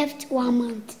left 1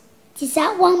 month tisa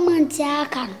 1 month ya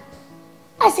kan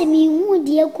ase mi hu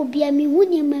die ko bia mi hu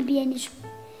ne ma bia ni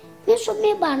so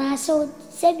me ba na so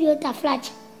se bi ota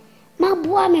flash ma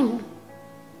bua me hu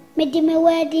me de me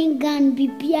wedding gown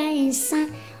bibia ensa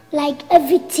like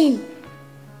everything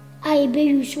I be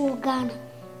you so Ghana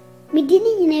me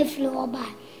dini nyina flo oba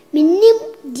minim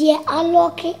die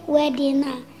aloke wedding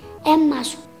na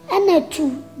emmaso ana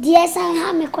tu die san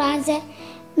ha me kranze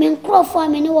me nkrofo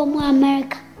me ne wo mu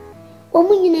America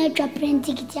Omunyina atwa print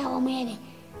ticket a omere.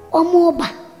 Omoba.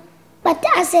 But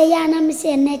I say yana me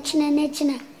say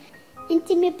nechina.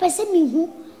 Inti me pese me hu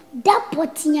that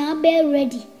pot nya be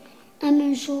ready. I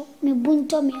mean so me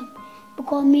bunto me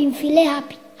because me feel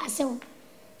happy. I say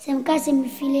some case me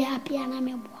feel happy and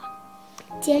me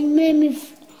boa. Ti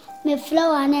me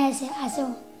flower na say I say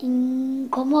in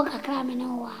komo kakra me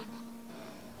no wa.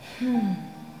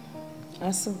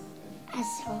 Aso.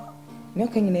 No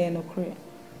kan nyina no kure.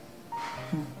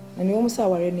 Na me omusa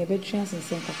ware ne betwa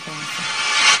sensen kakra.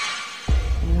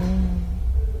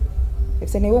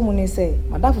 If any woman is say,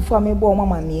 Madame for me bo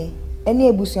mama me,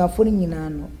 any ebusuafo nyina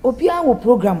no. Obi a wo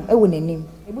program e wo nanim.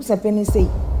 Ebusuape ni say,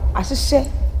 ahehye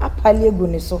apale egu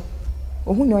ne so.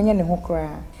 Ohu ne onye ne ho kra.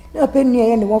 Na openu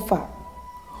ye ne wofa.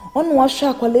 Onu wa hwa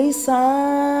akwale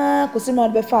isa, kosi na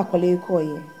be fa akwale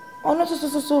koye. Onu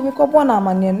so me kobo na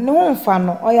amane ne ho mfa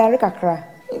no, oyare kakra.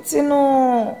 Nti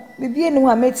no, bibie ne ho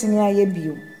ametimi aye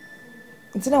bio.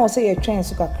 Nti na wo say ye twen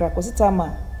so kakra, kosi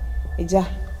tama eja.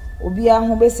 Obi a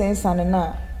ho be sensan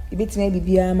na ebetime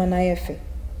bibia ma na yefe.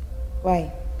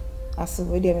 Why? Aso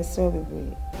we dey so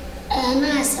bebre.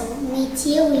 Na aso me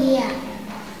tie wi a.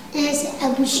 Ese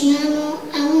abusua no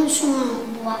ahunso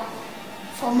aboa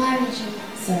for marriage.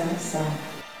 Sa.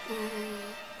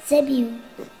 Sebi.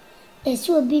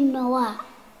 Esi obi no wa.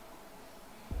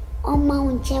 Oma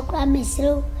unche kwa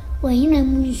mesro wa hina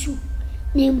munsu.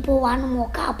 Nempo wanu mo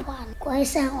kapo an. Ko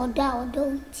esa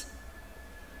odo nti.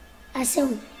 Aso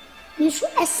Misu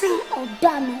esan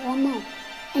odano ono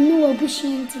eni wo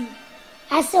bushinti.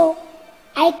 So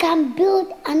I can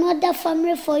build another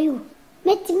family for you.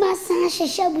 Metima san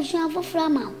shesha bushan for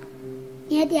flama.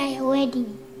 Near the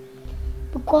wedding.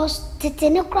 Because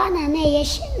tetene krana na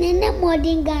yesh nene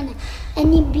modern Ghana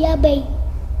eni bia bay.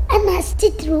 Ana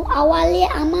stitru awale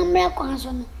amamre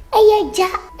kwanso. Eye ja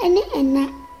ene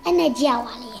energy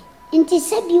awale. Inti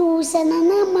sebi u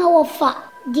senana ma wofa.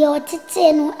 The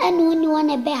otite no anu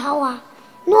one be hawa.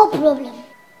 No problem.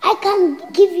 I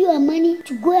can give you a money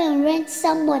to go and rent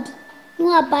somebody.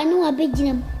 No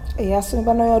abejinem. Aso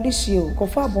ba no yodi o ko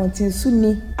fa bontin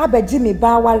suni abeji me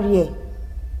ba ware.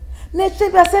 Na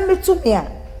tebe asem betumi a.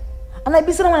 Ana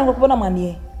bi sira wan ko na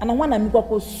mane. Ana wana mi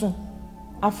kwako su.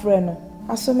 Afre no.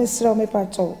 Aso me sira me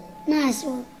pato. Na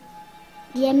so.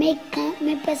 The make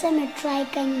me person me try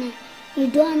can. You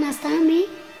don't understand me?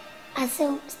 I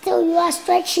said, still you are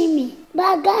stretching me.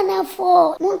 But Ghana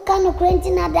for one kind of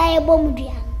quarantine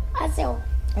diabomudria. I said,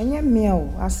 I am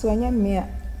meal. I saw I am mere.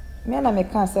 Me and I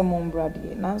can't say mon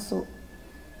brady. Now so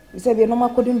you said you no more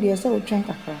couldn't be a so drink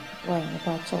a crap. Why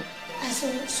about talk? I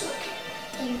said, it's okay.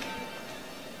 Thank you.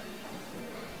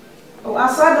 Oh, I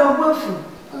saw the waffle.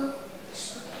 Oh,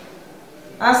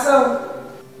 I saw.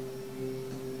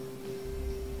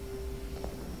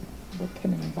 What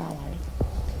can I buy?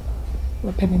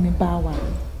 Wapeme me ba wa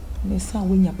me sa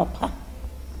wonya papa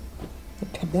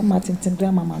wapebe matintin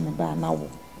grandma ma me ba na wo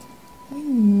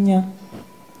wonya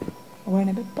wa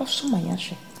na be paso ma ya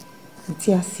hwe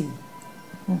nti asi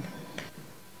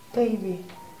baby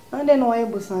and then why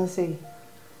bu san say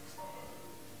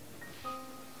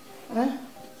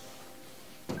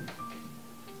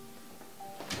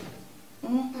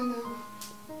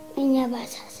Nya ba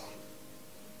sa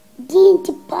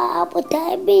dinti pa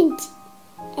potai binti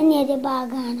Any other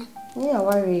bagana? You are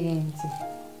worrying.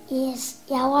 Yes,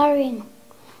 you are worrying.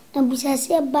 No, because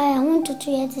I buy 1 to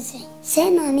 2 years to say.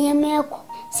 Send on near Melco.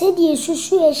 Said you should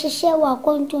share what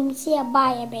going to see a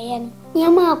buyer bayan.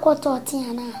 Yama quarter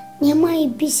tiana. Yama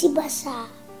busy basa.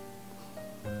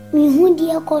 Me who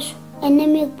dear cost and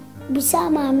name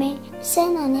Bisama me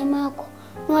send on a marco.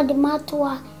 No, the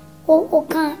matua. Oh,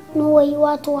 can't know where you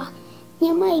are to.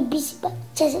 Yama busy but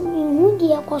just me who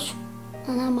dear cost.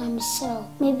 And I'm so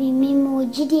maybe me more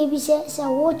GD says a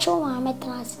watch on my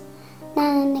class.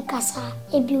 Nan Casa,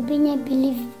 if you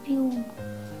believe you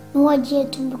no idea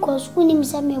to because when him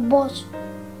send me boss.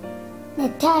 The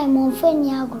time on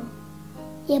Feniagro.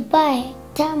 You buy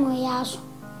time or yaso.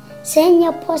 Send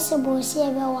your possible see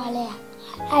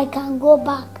I can go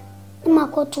back.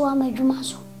 Mako to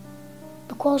Amajumaso.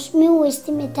 Because me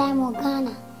wasting my time or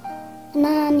Ghana.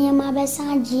 Na near my best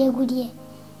son, Goodye.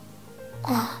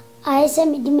 I say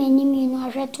me di many me no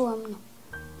ahwe to am no.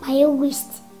 My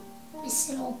waist. Miss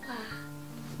Lopa.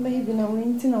 Baby na we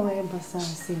nti na we basa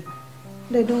say.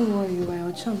 They don't worry why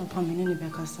I'll channel upon me any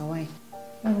back as why.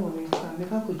 No worry, me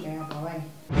ka ku jaya ba why.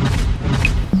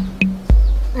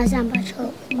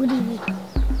 Asambacho, good evening.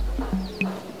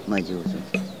 Majoso.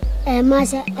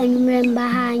 Masa enumremba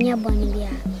ha nya boni bia.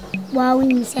 Wa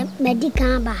woni se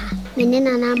medical ba ha.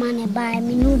 Menena na ma ne ba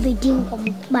me no be din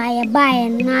komo. Ba ye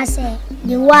na se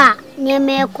the wa nye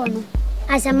me kono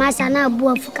Masa na abu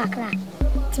afu kakra.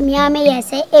 Timi ame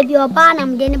yese ebi oba na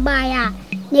mde ne ba ya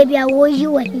na ebi awo yi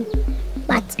wahi.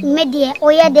 But me de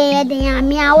oye de ya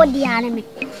me a odi ya me.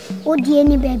 Odi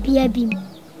ni baby abi.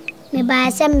 Me ba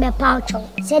se me paucho.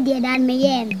 Se de dan me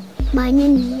ye ma nyi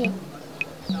ni ye.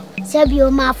 Se bi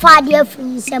o ma fa de afu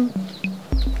nsem.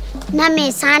 Na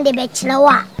me sande be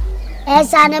chirewa.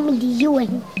 Esa na me di yi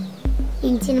wahi.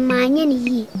 Inti ma nyi ni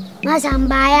yi. Masa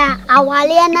mbaya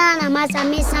awale na masa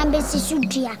me sambe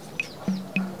sisudia.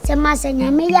 Se masa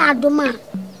nyame ya adoma.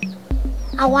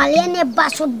 Awale ne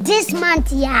baso this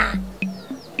month ya.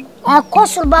 E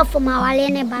kosulba for awale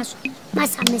ne baso.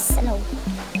 Masa me slow.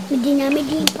 Me di nyame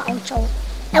di pa ocho.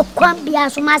 E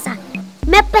kwambia so masa.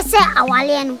 Me pese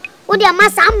awale no. Odi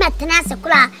masa ametena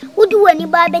sekula. Odi wani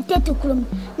ba betetu kulum.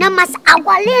 Na masa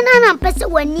awale na pese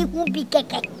wani hu bi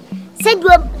keke. Se do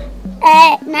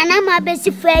nana ma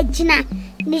besi fagina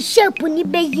ni shape ni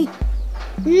beyi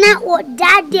na o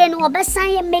dade no obesan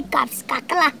ye makeups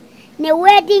kakla ne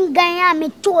wedding ganya me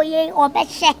toye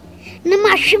obehye na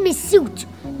ma hwe me suit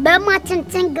ba ma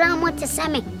tenten gram to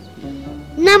same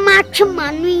na ma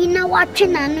twema nu na watwe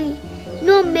na nu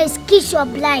no meskish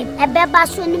of life e beba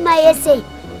so ni ma yese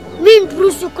min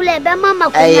drusu kula be mama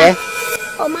ko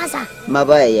o masa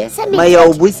maba ye ma ya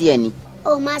obusi ani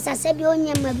o masa se bi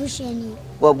onye mabushi ani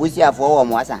Wabusi afọ wo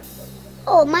mo asa.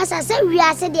 Oh masa se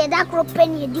wiase de da kro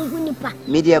penny di hunipa.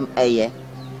 Medium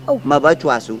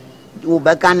mabatu aso. Wo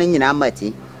beka no nyina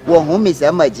mati. Wo ho mi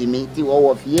se magimi ti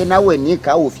wo fie na wani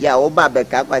ka wo fie a wo ba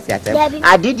beka kwasi asem.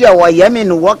 Adide wo yemi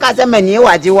no wo ka se mani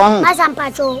waje wo ho. Masa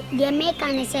mpacho de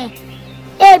meka ne se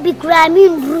e bi kra mi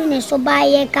ndru ne so ba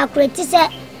ye calculate se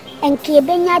enke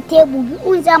benya table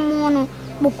unza mo no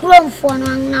bukro mfo no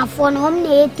anafo no hom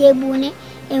ne table ne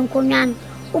enkonwa no.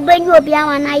 Ubenyo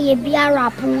biama na ye biara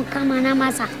pon kama na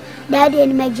masa dade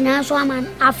ni magina so aman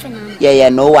afena ye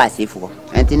no wasifo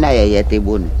enti na ye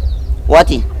table no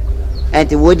wati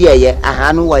enti wodi ye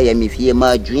ahanu wo ye mefie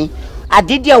ma adwin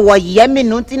adede wo ye me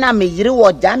no ntina me yire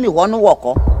wo da me ho no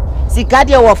woko sika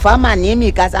de wo fama na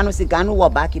mi kasa no sika no wo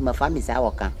baki ma fami sa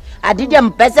wo kan adede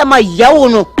mpese ma yewo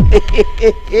no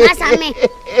masa me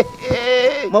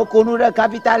mo konu re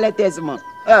capital letters mo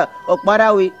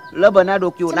okpara we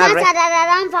lobonado ki una re masa dada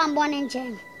fam bonin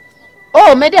chen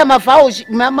oh me dia ma fa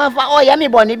oh ya mi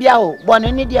boni bia o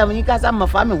boni ni dia mi kasa ma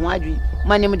fa me ho adwi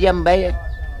mane me dia mbaye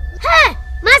he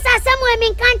masa samu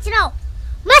mi kan kiro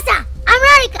masa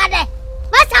America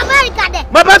de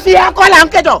ma ba fi akola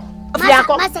nkedo fi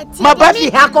akọ ma ba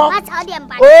fi akọ masa odi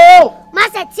mba oh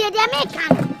masa tie dia me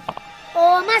kan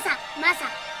oh masa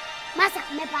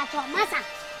me pato masa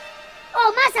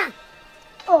oh masa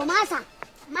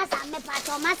me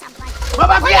pato masa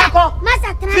Maba fi akọ.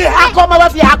 Masa tra. Fi akọ maba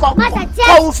fi akọ. Masa tie.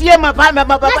 Ko ufie ma ba ma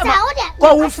ba.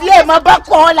 Ko ufie ma ba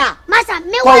ko la. Masa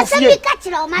me wa se bi ka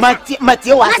kira o masa.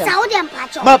 Mati wa. Masa o de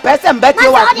mpacho. Ma pese mbeti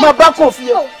wa ma ba ko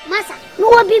ufie. Masa no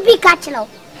wo bi ka kira o.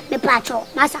 Me pacho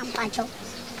masa mpacho.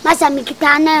 Masa mi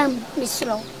kita na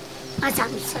misro. Masa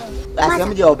misro.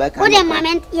 Asem je obeka. O de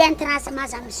moment ye entra se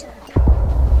masa misro.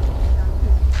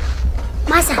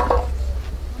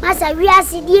 Masa we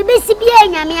asidi e besi bi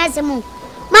anyame asemu.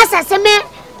 Masa se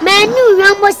me nu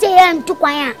nwambo se ye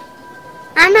ntukwan a.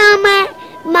 Ana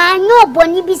ma nyo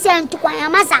boni bi se ntukwan a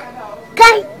masa.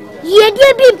 Kai ye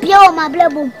die bi pia o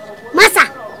mablabum. Masa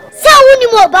se woni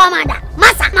mo Obama da.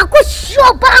 Masa makoshi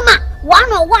Obama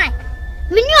 101.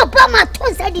 Mini Obama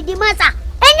ton se didi masa.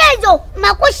 Enyezo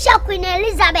makoshi Queen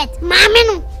Elizabeth. Mame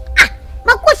no.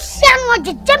 Makoshi anu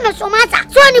jejeme so masa.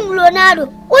 So ni Ronaldo,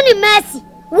 uni Messi.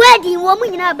 Wedding woman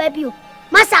nyina babio.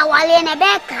 Masa wale na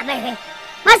be ka be.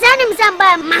 Masa ni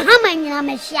msamba mahama nyina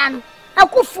mehia no.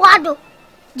 Akufuado.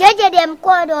 Jeje dem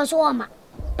ko do so oma.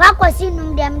 Pa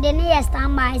kwasinum dem de ne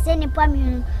yestamba ise ni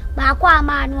paminu. Ba kwa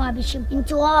ama no abishim.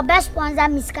 Nti o be sponsor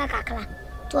miska kakla.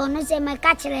 To no se me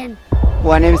ka kire no.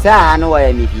 Wonem sa anu wa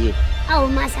ya mifie. Aw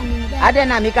masa mi de. Ade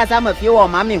na mi kasa ma fie wo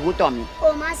ma mi hutomi.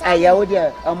 O masa. Aya wo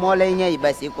de amole nya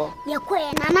ibasi ko. Ye ko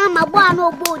e nana mabo ana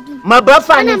obodi. Maba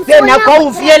fani se na ko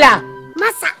ufie la.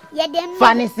 Masa ye dem.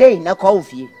 Fani se na ko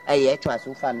ufie. Aya twa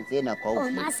so fani se na ko ufie.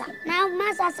 O masa. Na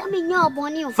masa se mi nya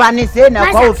oboni o. Fani se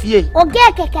na ko ufie. Oge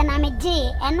keke na me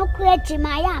je eno kura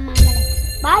trima ya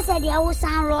amangale. Ba se de awu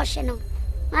san rush no.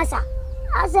 Masa.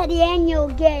 Asa de enyo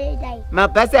oge dai. Ma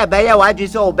pese be ya waju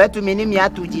so obetumi ni mi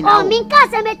atuji na. O min ka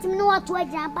se metimi no watu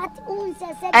ajan but un se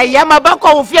se. Aya maba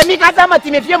ko ufie mi kasa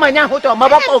matimi fie manya hoto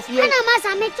maba ko ufie. Ana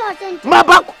masa me cho sent.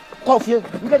 Maba ko ufie.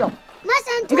 Ngedo.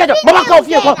 Masa ntu. Ngedo. Maba ko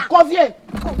ufie ko ufie.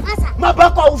 Masa. Maba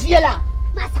ko ufie la.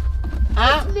 Masa.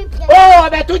 Ah. Oh,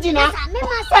 obetuji na.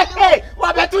 Hey,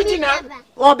 obetuji na.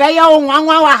 Obe ya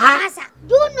onwanwa wa ha. Masa.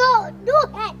 Do no,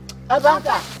 do head.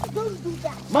 Abanka. don't do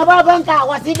that. Mama banka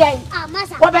wasi dai. Ah,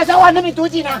 masa. Ko be so wani mi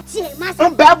tuji na. Masa.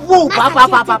 Mbebu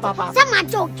papa. Sama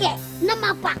joke. Na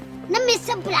mapa. Na me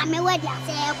simpla me wedi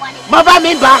ase e bone. Baba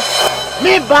mi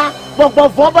ba.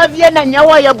 Gbogbo ba vie na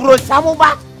nyawo ya bro samu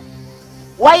ba.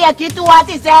 Waya kitu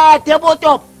wati se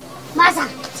tabletop. Masa,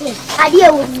 adi e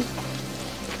woni.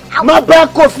 Maba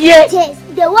kofie.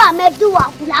 The one me do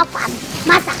wa kula fam.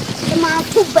 Masa, ma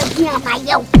tu ba dia ma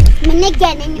yew. Me ne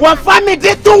gene. Wa fami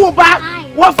de tu ba.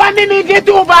 Wa fami mi de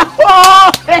tu ba.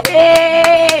 Oh,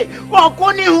 wa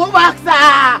kuni hu ba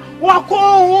sa. Wa ku.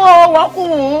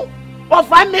 Wa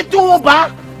fami tu ba.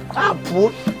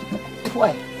 Apu.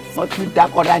 Boy, so tu da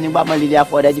ko da ni ba malili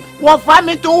afo da ji. Wa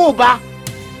fami tu ba.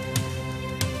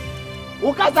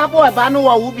 Wo ka sa bo e ba no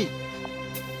wa ubi.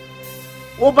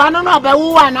 Oba no no be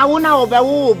wu na wu na obe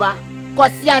wu ba. Ko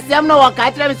si asem no wa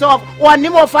ka tire so woni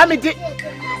mo family.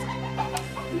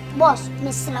 Boss,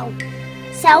 Miss Slow.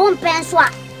 Sa won penso a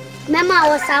mema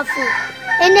wo safu.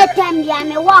 Anytime bia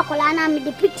me wa kola na me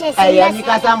the pictures. Eh, ni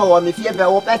ka sa ma wo me fie be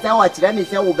wo pese wo kire me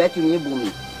se wo betumi bu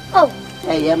mi. Oh.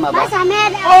 Eh, ma ba. Masa me.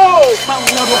 Oh, ma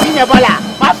no do bi ne bola.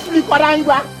 Ma fli ko dan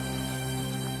gba.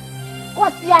 Ko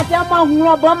si asem ma hu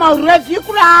ro bo ma refi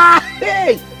kura.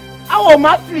 Hey. Awo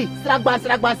ma free stragba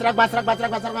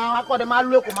ko de ma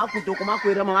lu ko ma kuto ko ma ko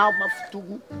ere ma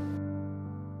futugu.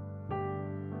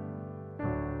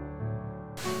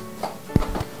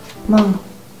 Mama.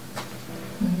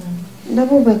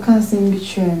 Dabo be kan sim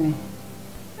betray me.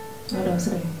 What do I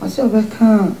say? What's your be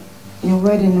kan your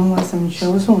wedding no was some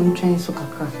show so on train so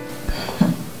kakra.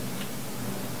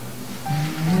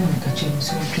 Ka che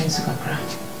so train so kakra.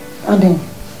 Aden.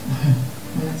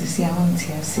 Na ti si awon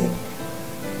ti ase.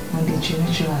 On the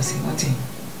chimichurri as nothing.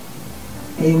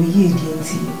 A we DNT.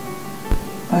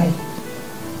 Aye.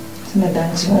 Tina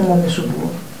dancing on one subu.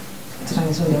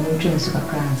 Trans on the mountain to a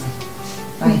crans.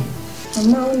 Aye. And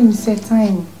now in set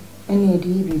time, any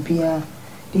DBBR,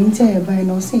 the entire by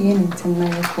no say anything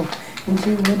like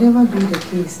until whatever be the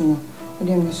case no. But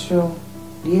then Miss Shaw,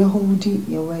 the hold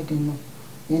your wedding no.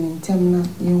 Then in Temna,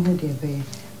 you hold your bear.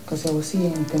 Because I will see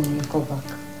anything when you go back.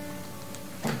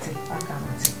 That's it. I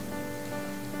can't.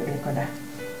 Good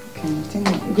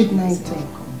night.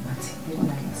 Good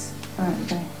night. Bye.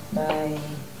 Bye.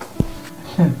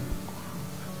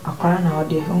 Akwara na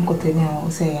odi onko teni a o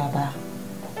se ya ba.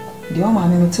 De o ma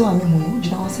me to a me hu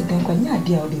jina o se den kwa nya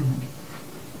ade a o de hu.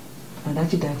 Na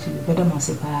dachi bedo ma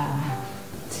se ba.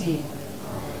 Ti.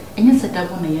 Enye se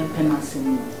Dabo na ye pe na se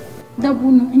ni.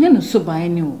 Dabo no enye no so ba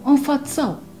eni o. On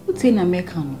fatsa o te na me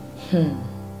kan no.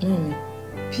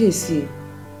 PSC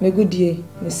me godie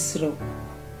me sro.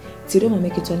 Tiro ma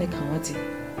make it on a kawati.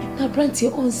 Na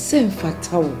branti on sem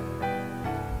fatawo.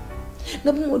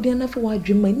 Na bu modi na for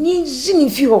wadwema ni jini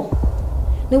fi ho.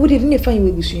 Na we dey find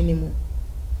we busu ni mu.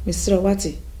 Mr.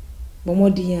 Wati.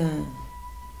 Momodi ya.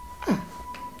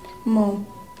 Mom,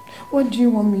 what do you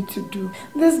want me to do?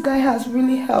 This guy has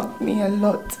really helped me a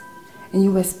lot. And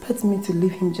you expect me to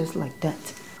leave him just like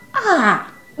that?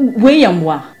 We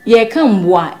yamwa. Ye kan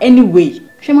wa anyway.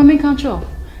 She ma make control.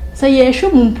 Say ye show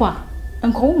mumpa.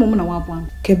 Enko mum na wabuan.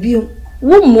 Kebio.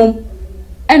 Wo mum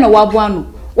e na wabuan no.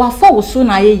 Wa fa wo so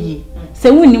na ye yi. Se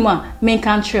wunnim a make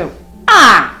control.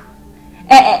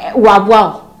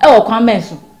 Wabua e wo kwan ben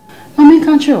so. Ma make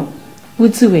control.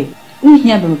 Wuti we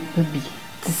hia be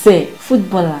to say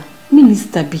footballer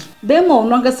minister bi. Be mo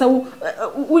no gasa wo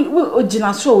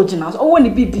ogina so o woni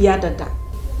bibia dada.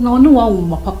 Na ono wa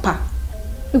wo papa.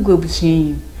 Ego abusuan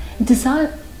yi. Nti sa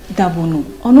Dabo no.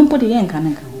 Ono mpo de ye nka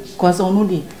nka. Cause ono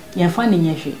de ye fa ne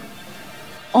nyehwe.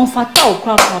 On fata o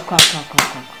kra.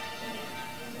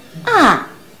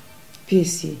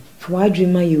 PSC, for what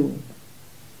dream my you?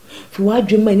 For what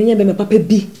dream my nya be me papa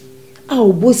bi.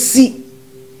 Obosi.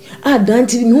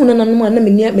 Danti mi hu na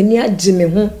me agye me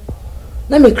ho.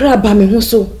 Na me kra ba me ho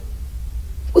so.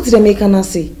 Uti de me kana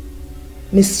say.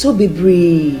 Me so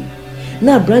bebre.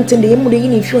 Na brand and the yemu de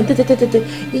yin fi on tete.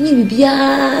 Yin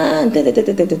bibia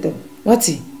tete.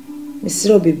 Wati? Me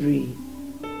so bebre.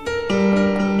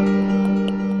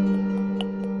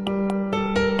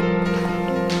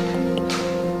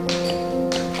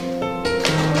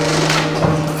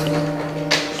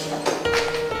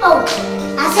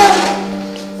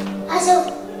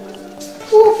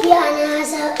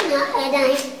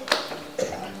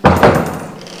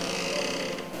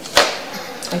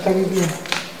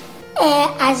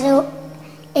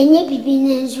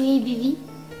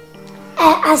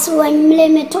 As when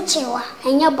me to chewa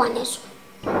and your bonnet.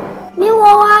 Me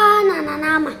wa na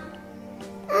nama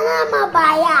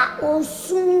baya o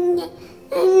soon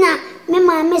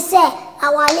na me say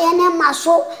awale ne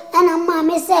maso na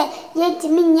maame se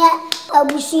yentimi nya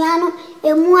abusua no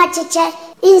emu acheche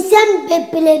insem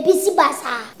bebele bisi basa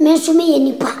me nso me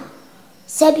yenipa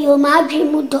sebi o ma adwe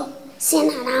mu do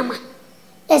sinanama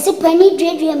esi pani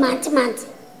dwedwe mantemante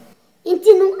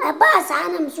intinu abasa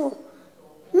anam so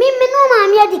mi no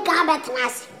maame adi ka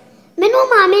betnase me no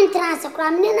maame ntrase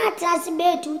kra me na trase be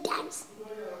 2 times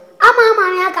ama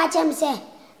maame aka chem se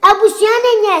abusua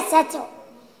ne nya settle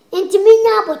intimi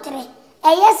nya abotre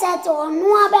eye settle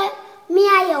onu abe mi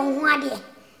aye ho ade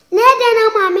na de na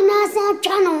maame na se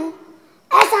twa no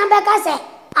esa be ka se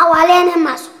awale ne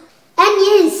maso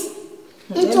enies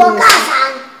into kasa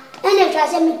ene twa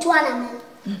se mi twa na mo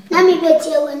na mi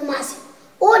betie wenu maso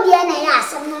o de na ya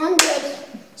asem no ndede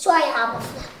so ya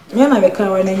abofla me na be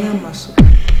ka wa na nya maso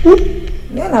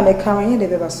me na be ka wa nya de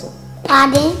be baso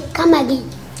pade kamagi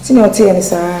sini otie ni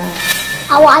sa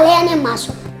awale ne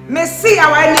maso me si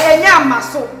awale ne nya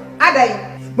maso adai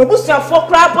mebusia fo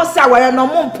kra bosi awale no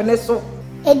mo mpene so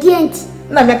edienti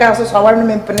na me ka so awale no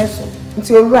me mpene so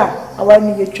nti owura awale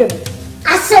ni yetwem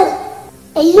aso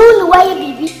eyunu waye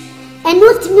bibi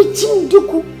enot mi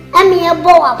chimduku ami ebo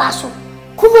wabaso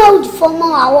kuma would for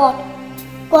more award.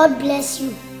 God bless you.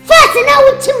 First now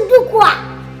with chimduku a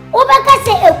obaka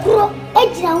se ekuro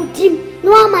ejina utim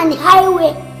no man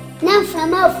highway na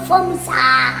frama from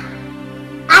sa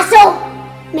aso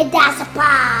me da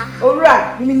sapa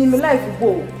owura minimi life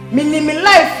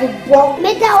bo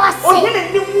me da wase o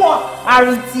hene ni mo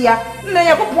arintia na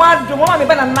yakopon adwo mama me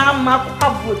ba na ma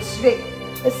kwabo chire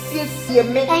esiesie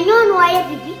me enyo no aye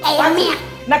bibi eyame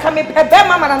na ka me pebe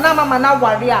mama na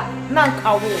ware a na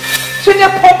nka wo chine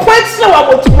popwetsi wa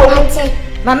botuwo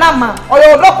mu na ma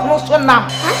oyo odok no so nam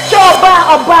che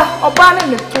oba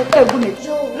ne to egu ne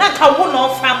na ka wo na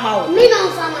ofa ma o mi na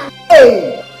ofa ma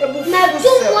ebu na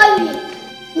tumwori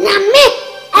na me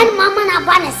en mama na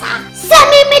banesa se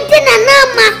mi dina na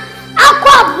ma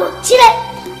akwa chire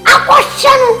akwa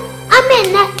hwanu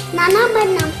amena na ma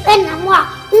na mo a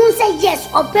say yes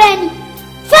obeni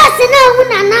first na hu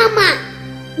na ma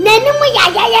nanimu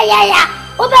ya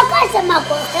obaka se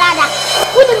makohlada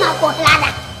kuni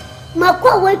makohlada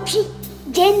makwa wapi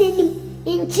jenenim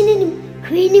inchininim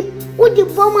hwinim udi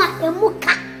boma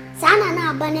emuka sana na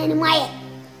abanani maye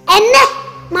enne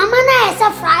mama na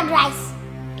esa fried rice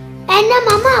enne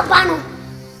mama abano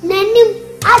nanim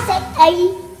ase ayi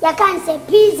ya kan se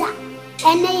pizza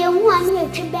enne ye hu anu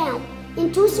etwi ben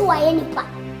intusu wa ye nipa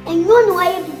enyo no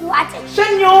waye bibi wate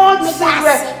shenyo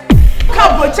tsire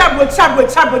kabo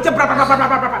chabo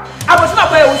bra abosu na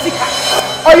boy usika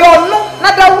oyo no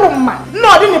na da ruma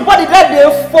no de ni body da dey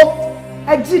fo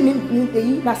aji ni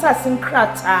eyi na sa sin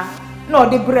krata no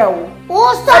de brewo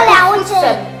o story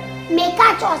awuche me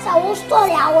ka cho sa o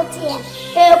story awuche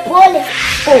pole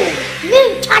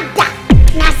ni chada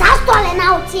na sa story na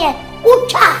awuche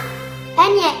ucha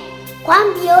enye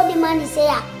kwambi odi mani se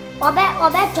ya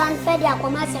obe transfer dia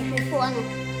koma sekrefu ono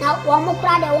na wo mo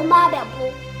kra de wo ma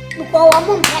bebo ko wo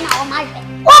mo mpe na wo ma hwe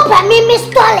opa mi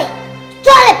story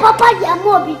papa dia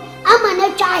mobi ama na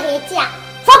twa heti a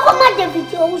fa koma de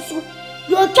video usu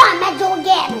yo twa mejo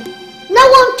game na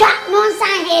won twa no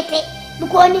san heti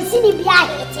ko ni sini bia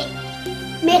heti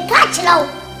me catch law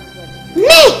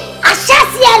ni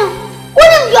ashasiya no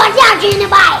unim yo dia adwene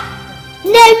bai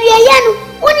na wiye no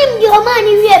unim yo ma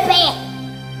ni wiye pe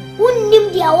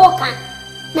unim dia woka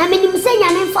na menim se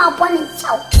nyame fa opone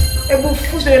chaw ebu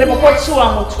fuso yele bako chiwa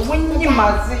moto wonyi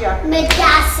mazia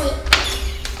medase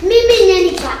mimi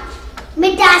nyenika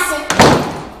medase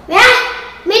ya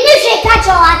mini sheka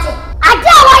chawate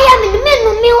ada waya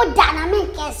minu mi oda na me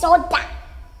kese oda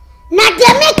na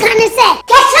de me kan se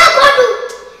kese godu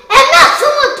e na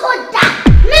sumo to da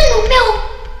minu mi o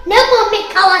na mo me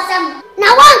kawasam na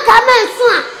wanka mansu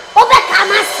a obeka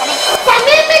masere se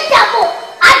mimi dabo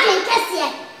adin kese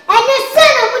ene se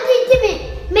na mudintimi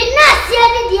me na sia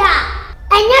ne dia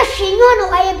enya hwenyo no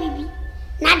waye bibi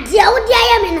na dia wodi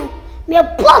aye me no me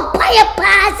pompa ye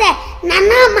pa se na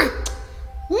nama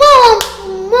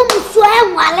mo so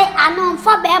enwale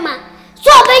anonfa be ma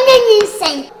so benyenyi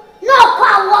sen no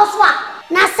kwa wo so a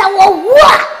na se wo wu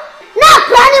a na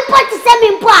planning party se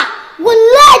me mpo a wo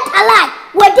light alive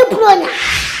wo di bronya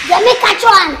de me ka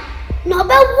choan no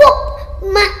be wo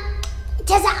ma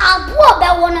tesa abu be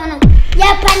wo no ye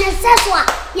paneseso a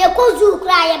ye kozu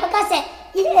kra ye beka se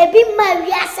ebi ma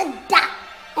wiase da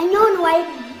enyo no wai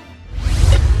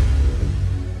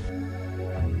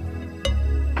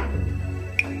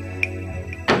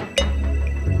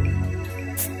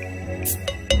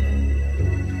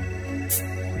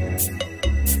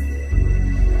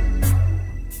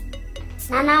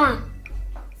Nanawa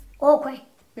okwe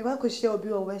me ba ko share obi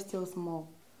o West Hills Mall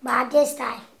But this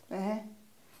time.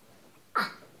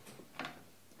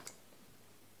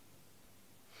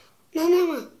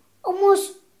 No.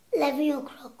 Almost 11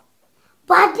 o'clock.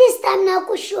 But this time now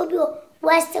could show you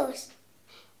Westeros.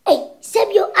 Hey,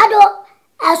 Sebio Ado,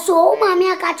 I saw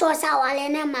Mamma catch us our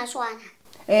Lena Maswana.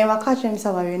 Eh, I catch him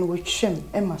Savarin with shame,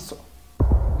 Emma so.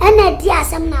 And a dear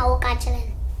some now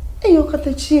catching. Hey, you cut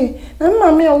the cheer. And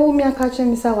Mamma, who me catch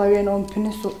him Savarin on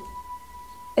Peninsula.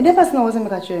 And the person wasn't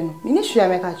catching. Ministry, I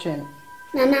make catching.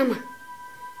 Nanama.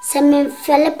 Some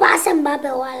fell pass and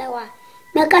Baba Walla.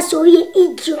 Make us so ye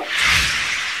idiot.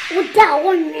 Without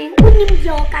one name, winning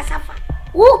your casafa.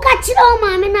 Who catch it, oh,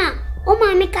 mammy now? Oh,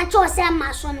 mammy catch us and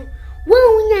my son.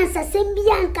 Who answer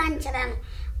Sembian Cancharan?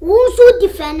 Who so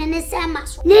defending the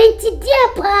Samas? 90 dear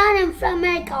parent from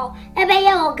America,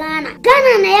 Ebay or Ghana.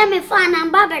 Ghana, I am a fan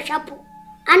and Baba Shapu.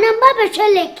 And I'm Baba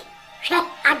Shelek.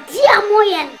 A dear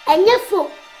Moyen and Effo.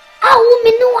 A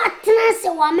woman know what Tenase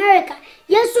or America.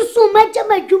 Yes, so much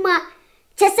about Juma.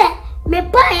 Chese, me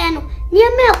buy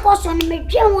near me a caution me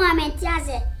dream woman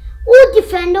tiaze. Who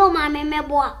defend oh mammy me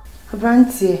boy? A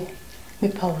brandy, me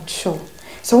pout show.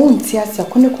 So won't tias ya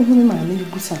kone kuhumi mammy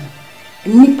busan.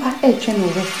 Nipa e channel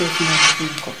Westeros na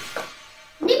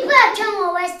Nipa e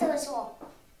channel Westeros wo.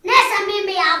 Nessa me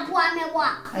be abua me wa.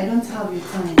 I don't have your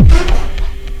time.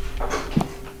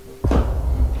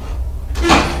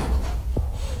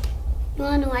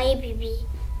 No, I baby.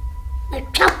 A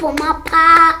chop on my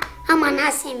pa, I'm an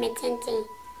assay me tinting.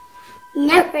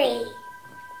 Never.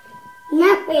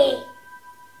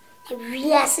 A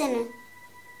reason.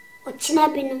 Or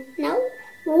chinabino. Now,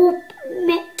 whoop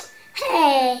me.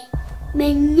 Hey,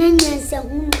 me nyanyan's a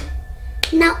woman.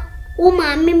 Now, oh,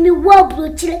 my me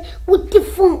wobble chile with the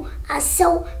phone. I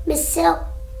saw myself.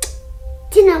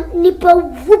 Tina nipper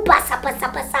whoop pasa,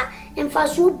 and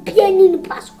fast would be in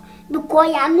pass.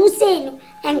 Because I no say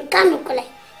and can't collect.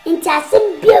 Into a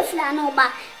same beer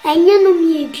flanoba, and you know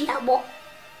me diabo.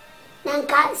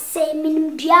 Nanka say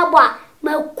minim diabo,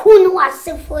 my coon was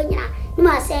Sephonia, you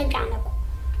must say Janaco.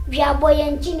 Diabo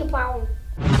and Ginny Pound.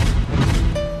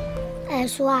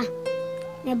 Swa,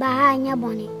 me behind your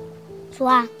bonnet.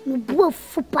 Swa, me boo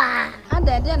fupa. And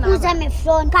then I am a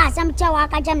phone, cast some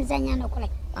chawaka jams and Yanoko.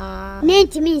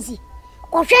 Nanti Mincy.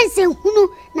 Or Shensi,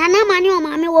 who Nana Mani or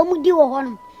Mammy won't do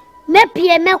on.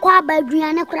 Mepi me kwa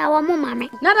badriana kura wa mu mame.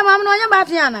 Na da mam no nya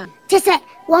batiana. Tese,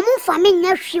 wo mu fa me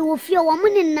nya hwe wo fie wo mu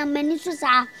ne na mani so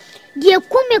sa. Die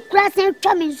ku me kura sen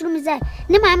twa me nsuru se.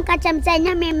 Ne mam ka cham se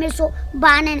nya me so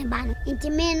ba ne ba no. Nti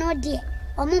me no die.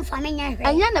 Wo mu fa me nya hwe.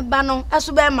 Anya ne ba no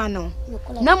aso be ma no.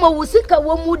 Na ma wo sika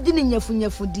wo mu di ne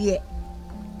nyafu die.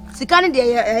 Sika ne die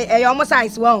e yo mo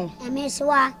size wo. E me so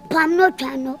wa pam no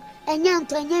twa no. Enya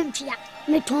nto enya ntwia.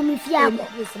 Me to me fia bo.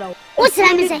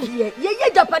 Usra me say ye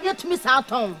japade to me sa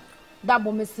ton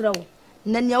Dabo mesrew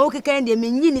na ne wo kekan de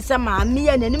menyi ni se ma me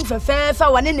ya nanim fefefa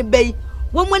wone ne bei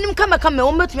wo monim kama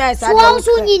wo metumi ay sa wo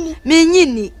so nyini menyi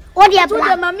ni o de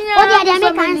bra o de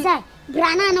me kan say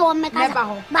brana na wo me kan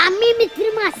ba mi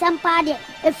trima sampa de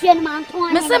efie ni man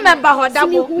ton me se me ba ho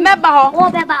Dabo me ba ho wo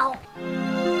be ba ho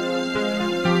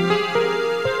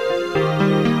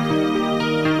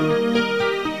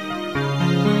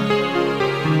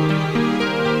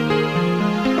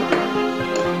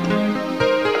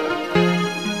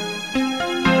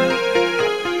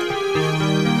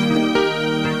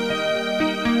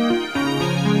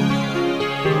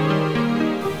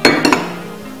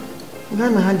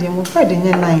Ghana had them Friday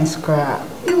nice cry.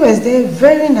 It was there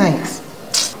very nice.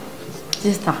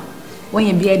 Sister, when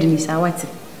you beard in this what?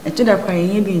 I told her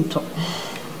crying you being top.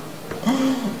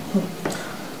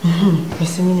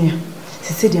 Persiminia.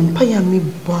 She said the empire me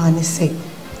born say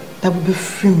that will be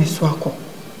free me swako.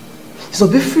 So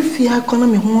be free fear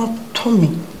economy who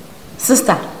Tommy.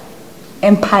 Sister,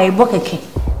 empire bokeke.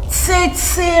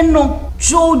 Say no.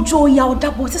 Jojo ya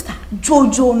Dabo sister.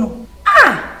 Jojo no.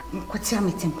 Ah! Kwati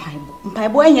amete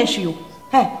mpaibo enye hwio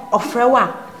he ofre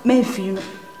wa memfi no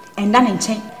enda ne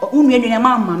nchen onua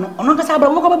mama no ono kasa abra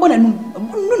mo ko bebo nanum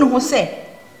nu ho se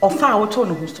ofa woto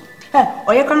no ho so he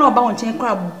oye kana oba won nchen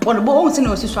kra bono bo won se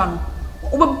na osiso ano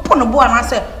obebo no bo ana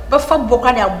se be fa bo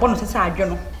kwa de abo no se adwe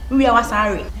no wi a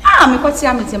wasare me kwati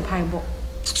amete mpaibo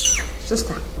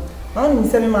sister I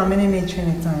say me mama ne me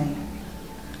train time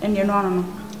ende no ano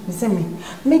Say me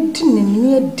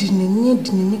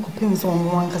dinini kupem so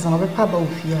won kasa no be pa ba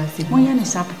ofia se wonya ne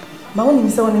sap ma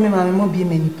woni se woni me mama mo bi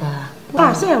mani pa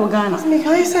pa say we Ghana me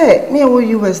kai say me wo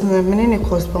US no me ne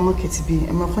ko supermarket bi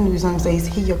e ma phone reason say is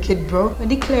he your kid bro we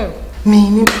declare me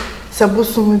ni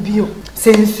saboso me bio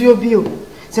se nsuo bio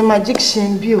se magic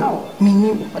shen bio me ni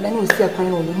wala ni osi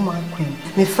akwan wo mo akwan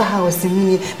me fa house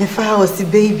mini me fa house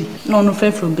baby no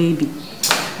fair from baby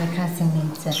I can't see me.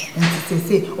 And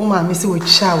say, oh, my miss would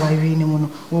shower in a mono.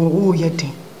 Oh, yet.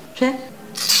 Che?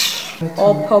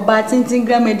 Oh, but tinting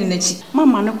grammar,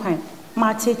 Mamma, no quite.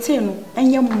 My tetino,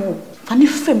 and your more. Funny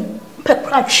film, pepper,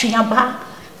 bar.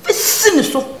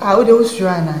 So I would also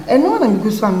Joanna, and no one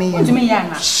goes for me. To me,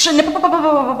 Yana. Shouldn't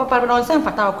papa on some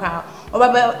fatal crowd, or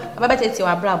about it to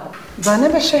our bravo. But I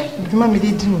never share. Mamma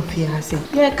did no fear, I say.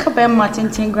 Yeah, Cabin Martin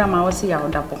Tingram, I will see our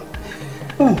double.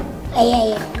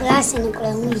 Glass in the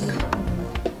ground.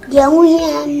 The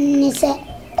only say,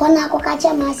 Conaco catch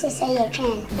a master say a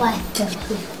train. Why?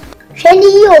 Shelly,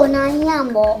 you na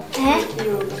yambo, eh?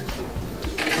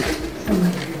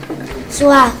 So,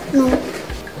 no.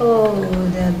 Oh,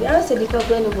 the I said, if I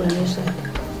go anywhere,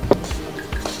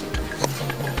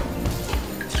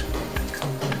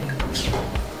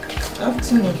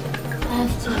 afternoon.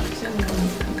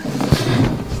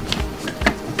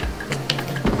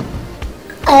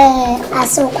 I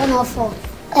saw one for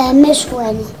Miss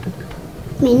Wenny.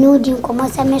 Me no din come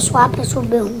as a miss swap so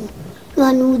be hu.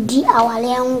 No no di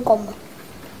awale an come.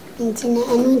 Ntina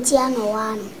enu ntia no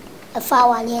one. A fa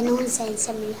awale no sense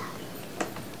me.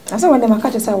 I saw when the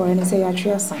market is our and say your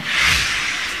tree son.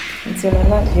 Until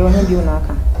you will be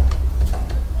unaka.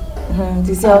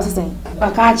 This is also saying,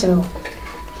 Bacachero.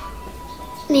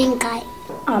 Ninkai.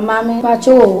 Ah, mammy,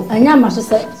 Pacho, and Yamaso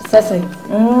says,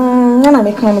 Yana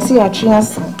make come see your tree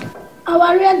son.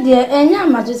 Our real dear, and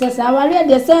Yamaso says, our real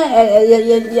dear,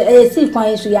 say, a sea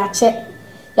coin to your check.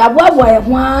 Yabwa boy,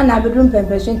 one, I bedroom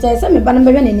pension, tells me, but I'm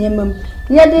very near him.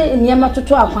 Near the Yamato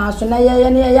to our house, and I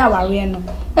am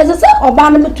as I said, or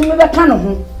Barnum to me, a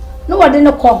cannon. No, I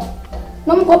didn't call.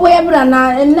 No more boy ever, and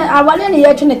I want any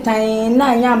yet in a time,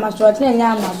 9 yamas or 10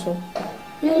 yamas.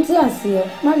 You see,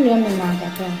 my real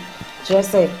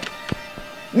just say,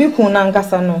 Mikuna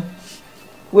Gassano.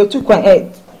 We're too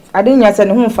quiet. I didn't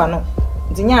send home for no.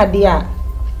 Dinya dear,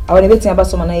 I was waiting about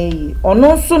someone or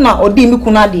no sooner or be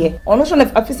Mikuna dear, or no sooner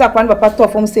if officer can be part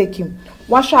of home sake him.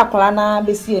 What shall Colana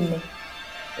be seeing me?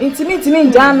 Intimate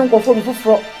me, Jan, go for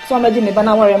before some imagine the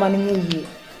banana worry money.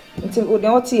 Until the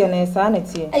OT and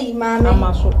sanity. Hey, mamma,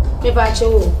 me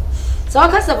bacho. So I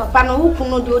can have a panel who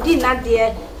could do dinner,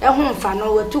 dear, a home fan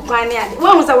over 2 quine.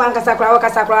 One was a one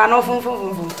casacra, no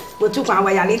phone, with 2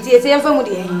 quine, I didn't say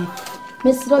family.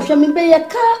 Miss Rocha, me bay a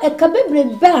car, a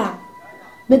cabin bear.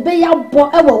 Me bay out, boy,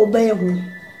 I will obey you.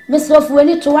 Miss Roff, we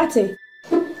need to what it.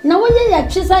 Now, when you are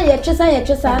Chisa,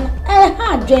 a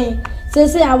hard drain.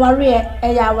 Say our rear,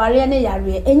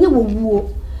 and you will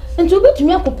woo. And to be to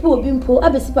me a poor bimpo, I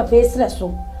be super face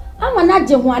so. I'm a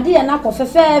nadia who I did an apple for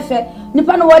fair.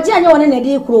 Nippon was young and a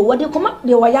dear crew. What do you come up?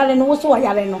 They were yelling also a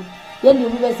yelling. Then you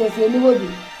will say, you will be.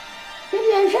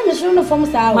 Maybe I'm sure Miss Runa from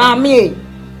Star. Mammy,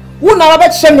 who know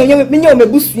about Shammy, you may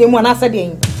boost him when I said,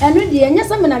 and really, and yes,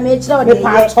 I mean, I made sure the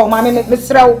part for my Miss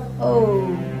Row.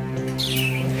 Oh,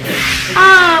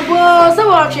 ah, well, so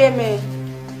watch me.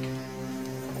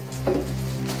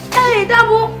 Hey,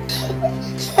 Dabo.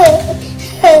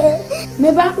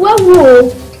 Meba, what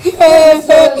woo?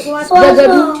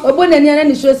 Open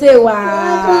and should say,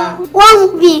 wow.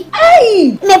 Won't be.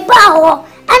 Hey, me power.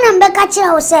 And I'm back at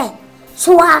you, say.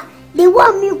 So, they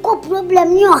want me to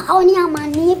problem you how near my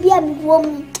neighbor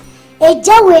woman. A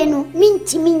jaweno, mean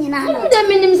to me, and I don't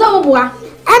mean him so. Anna,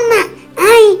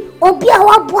 I, Obia,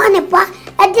 what one,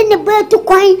 I didn't bear to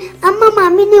coin, and Mamma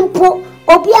meaning po.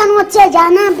 Obiano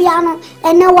Tejana Biano,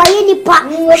 and now I any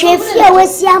part, chef here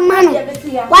was your man.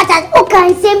 What at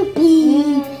Oka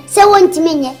Sempi? So one to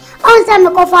me, on some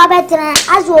of our better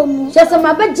as well. Just a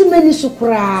Benjamin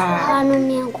Sukra. I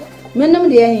know, Menum,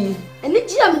 the and the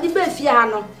Jam de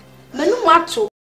Befiano. Menu Macho.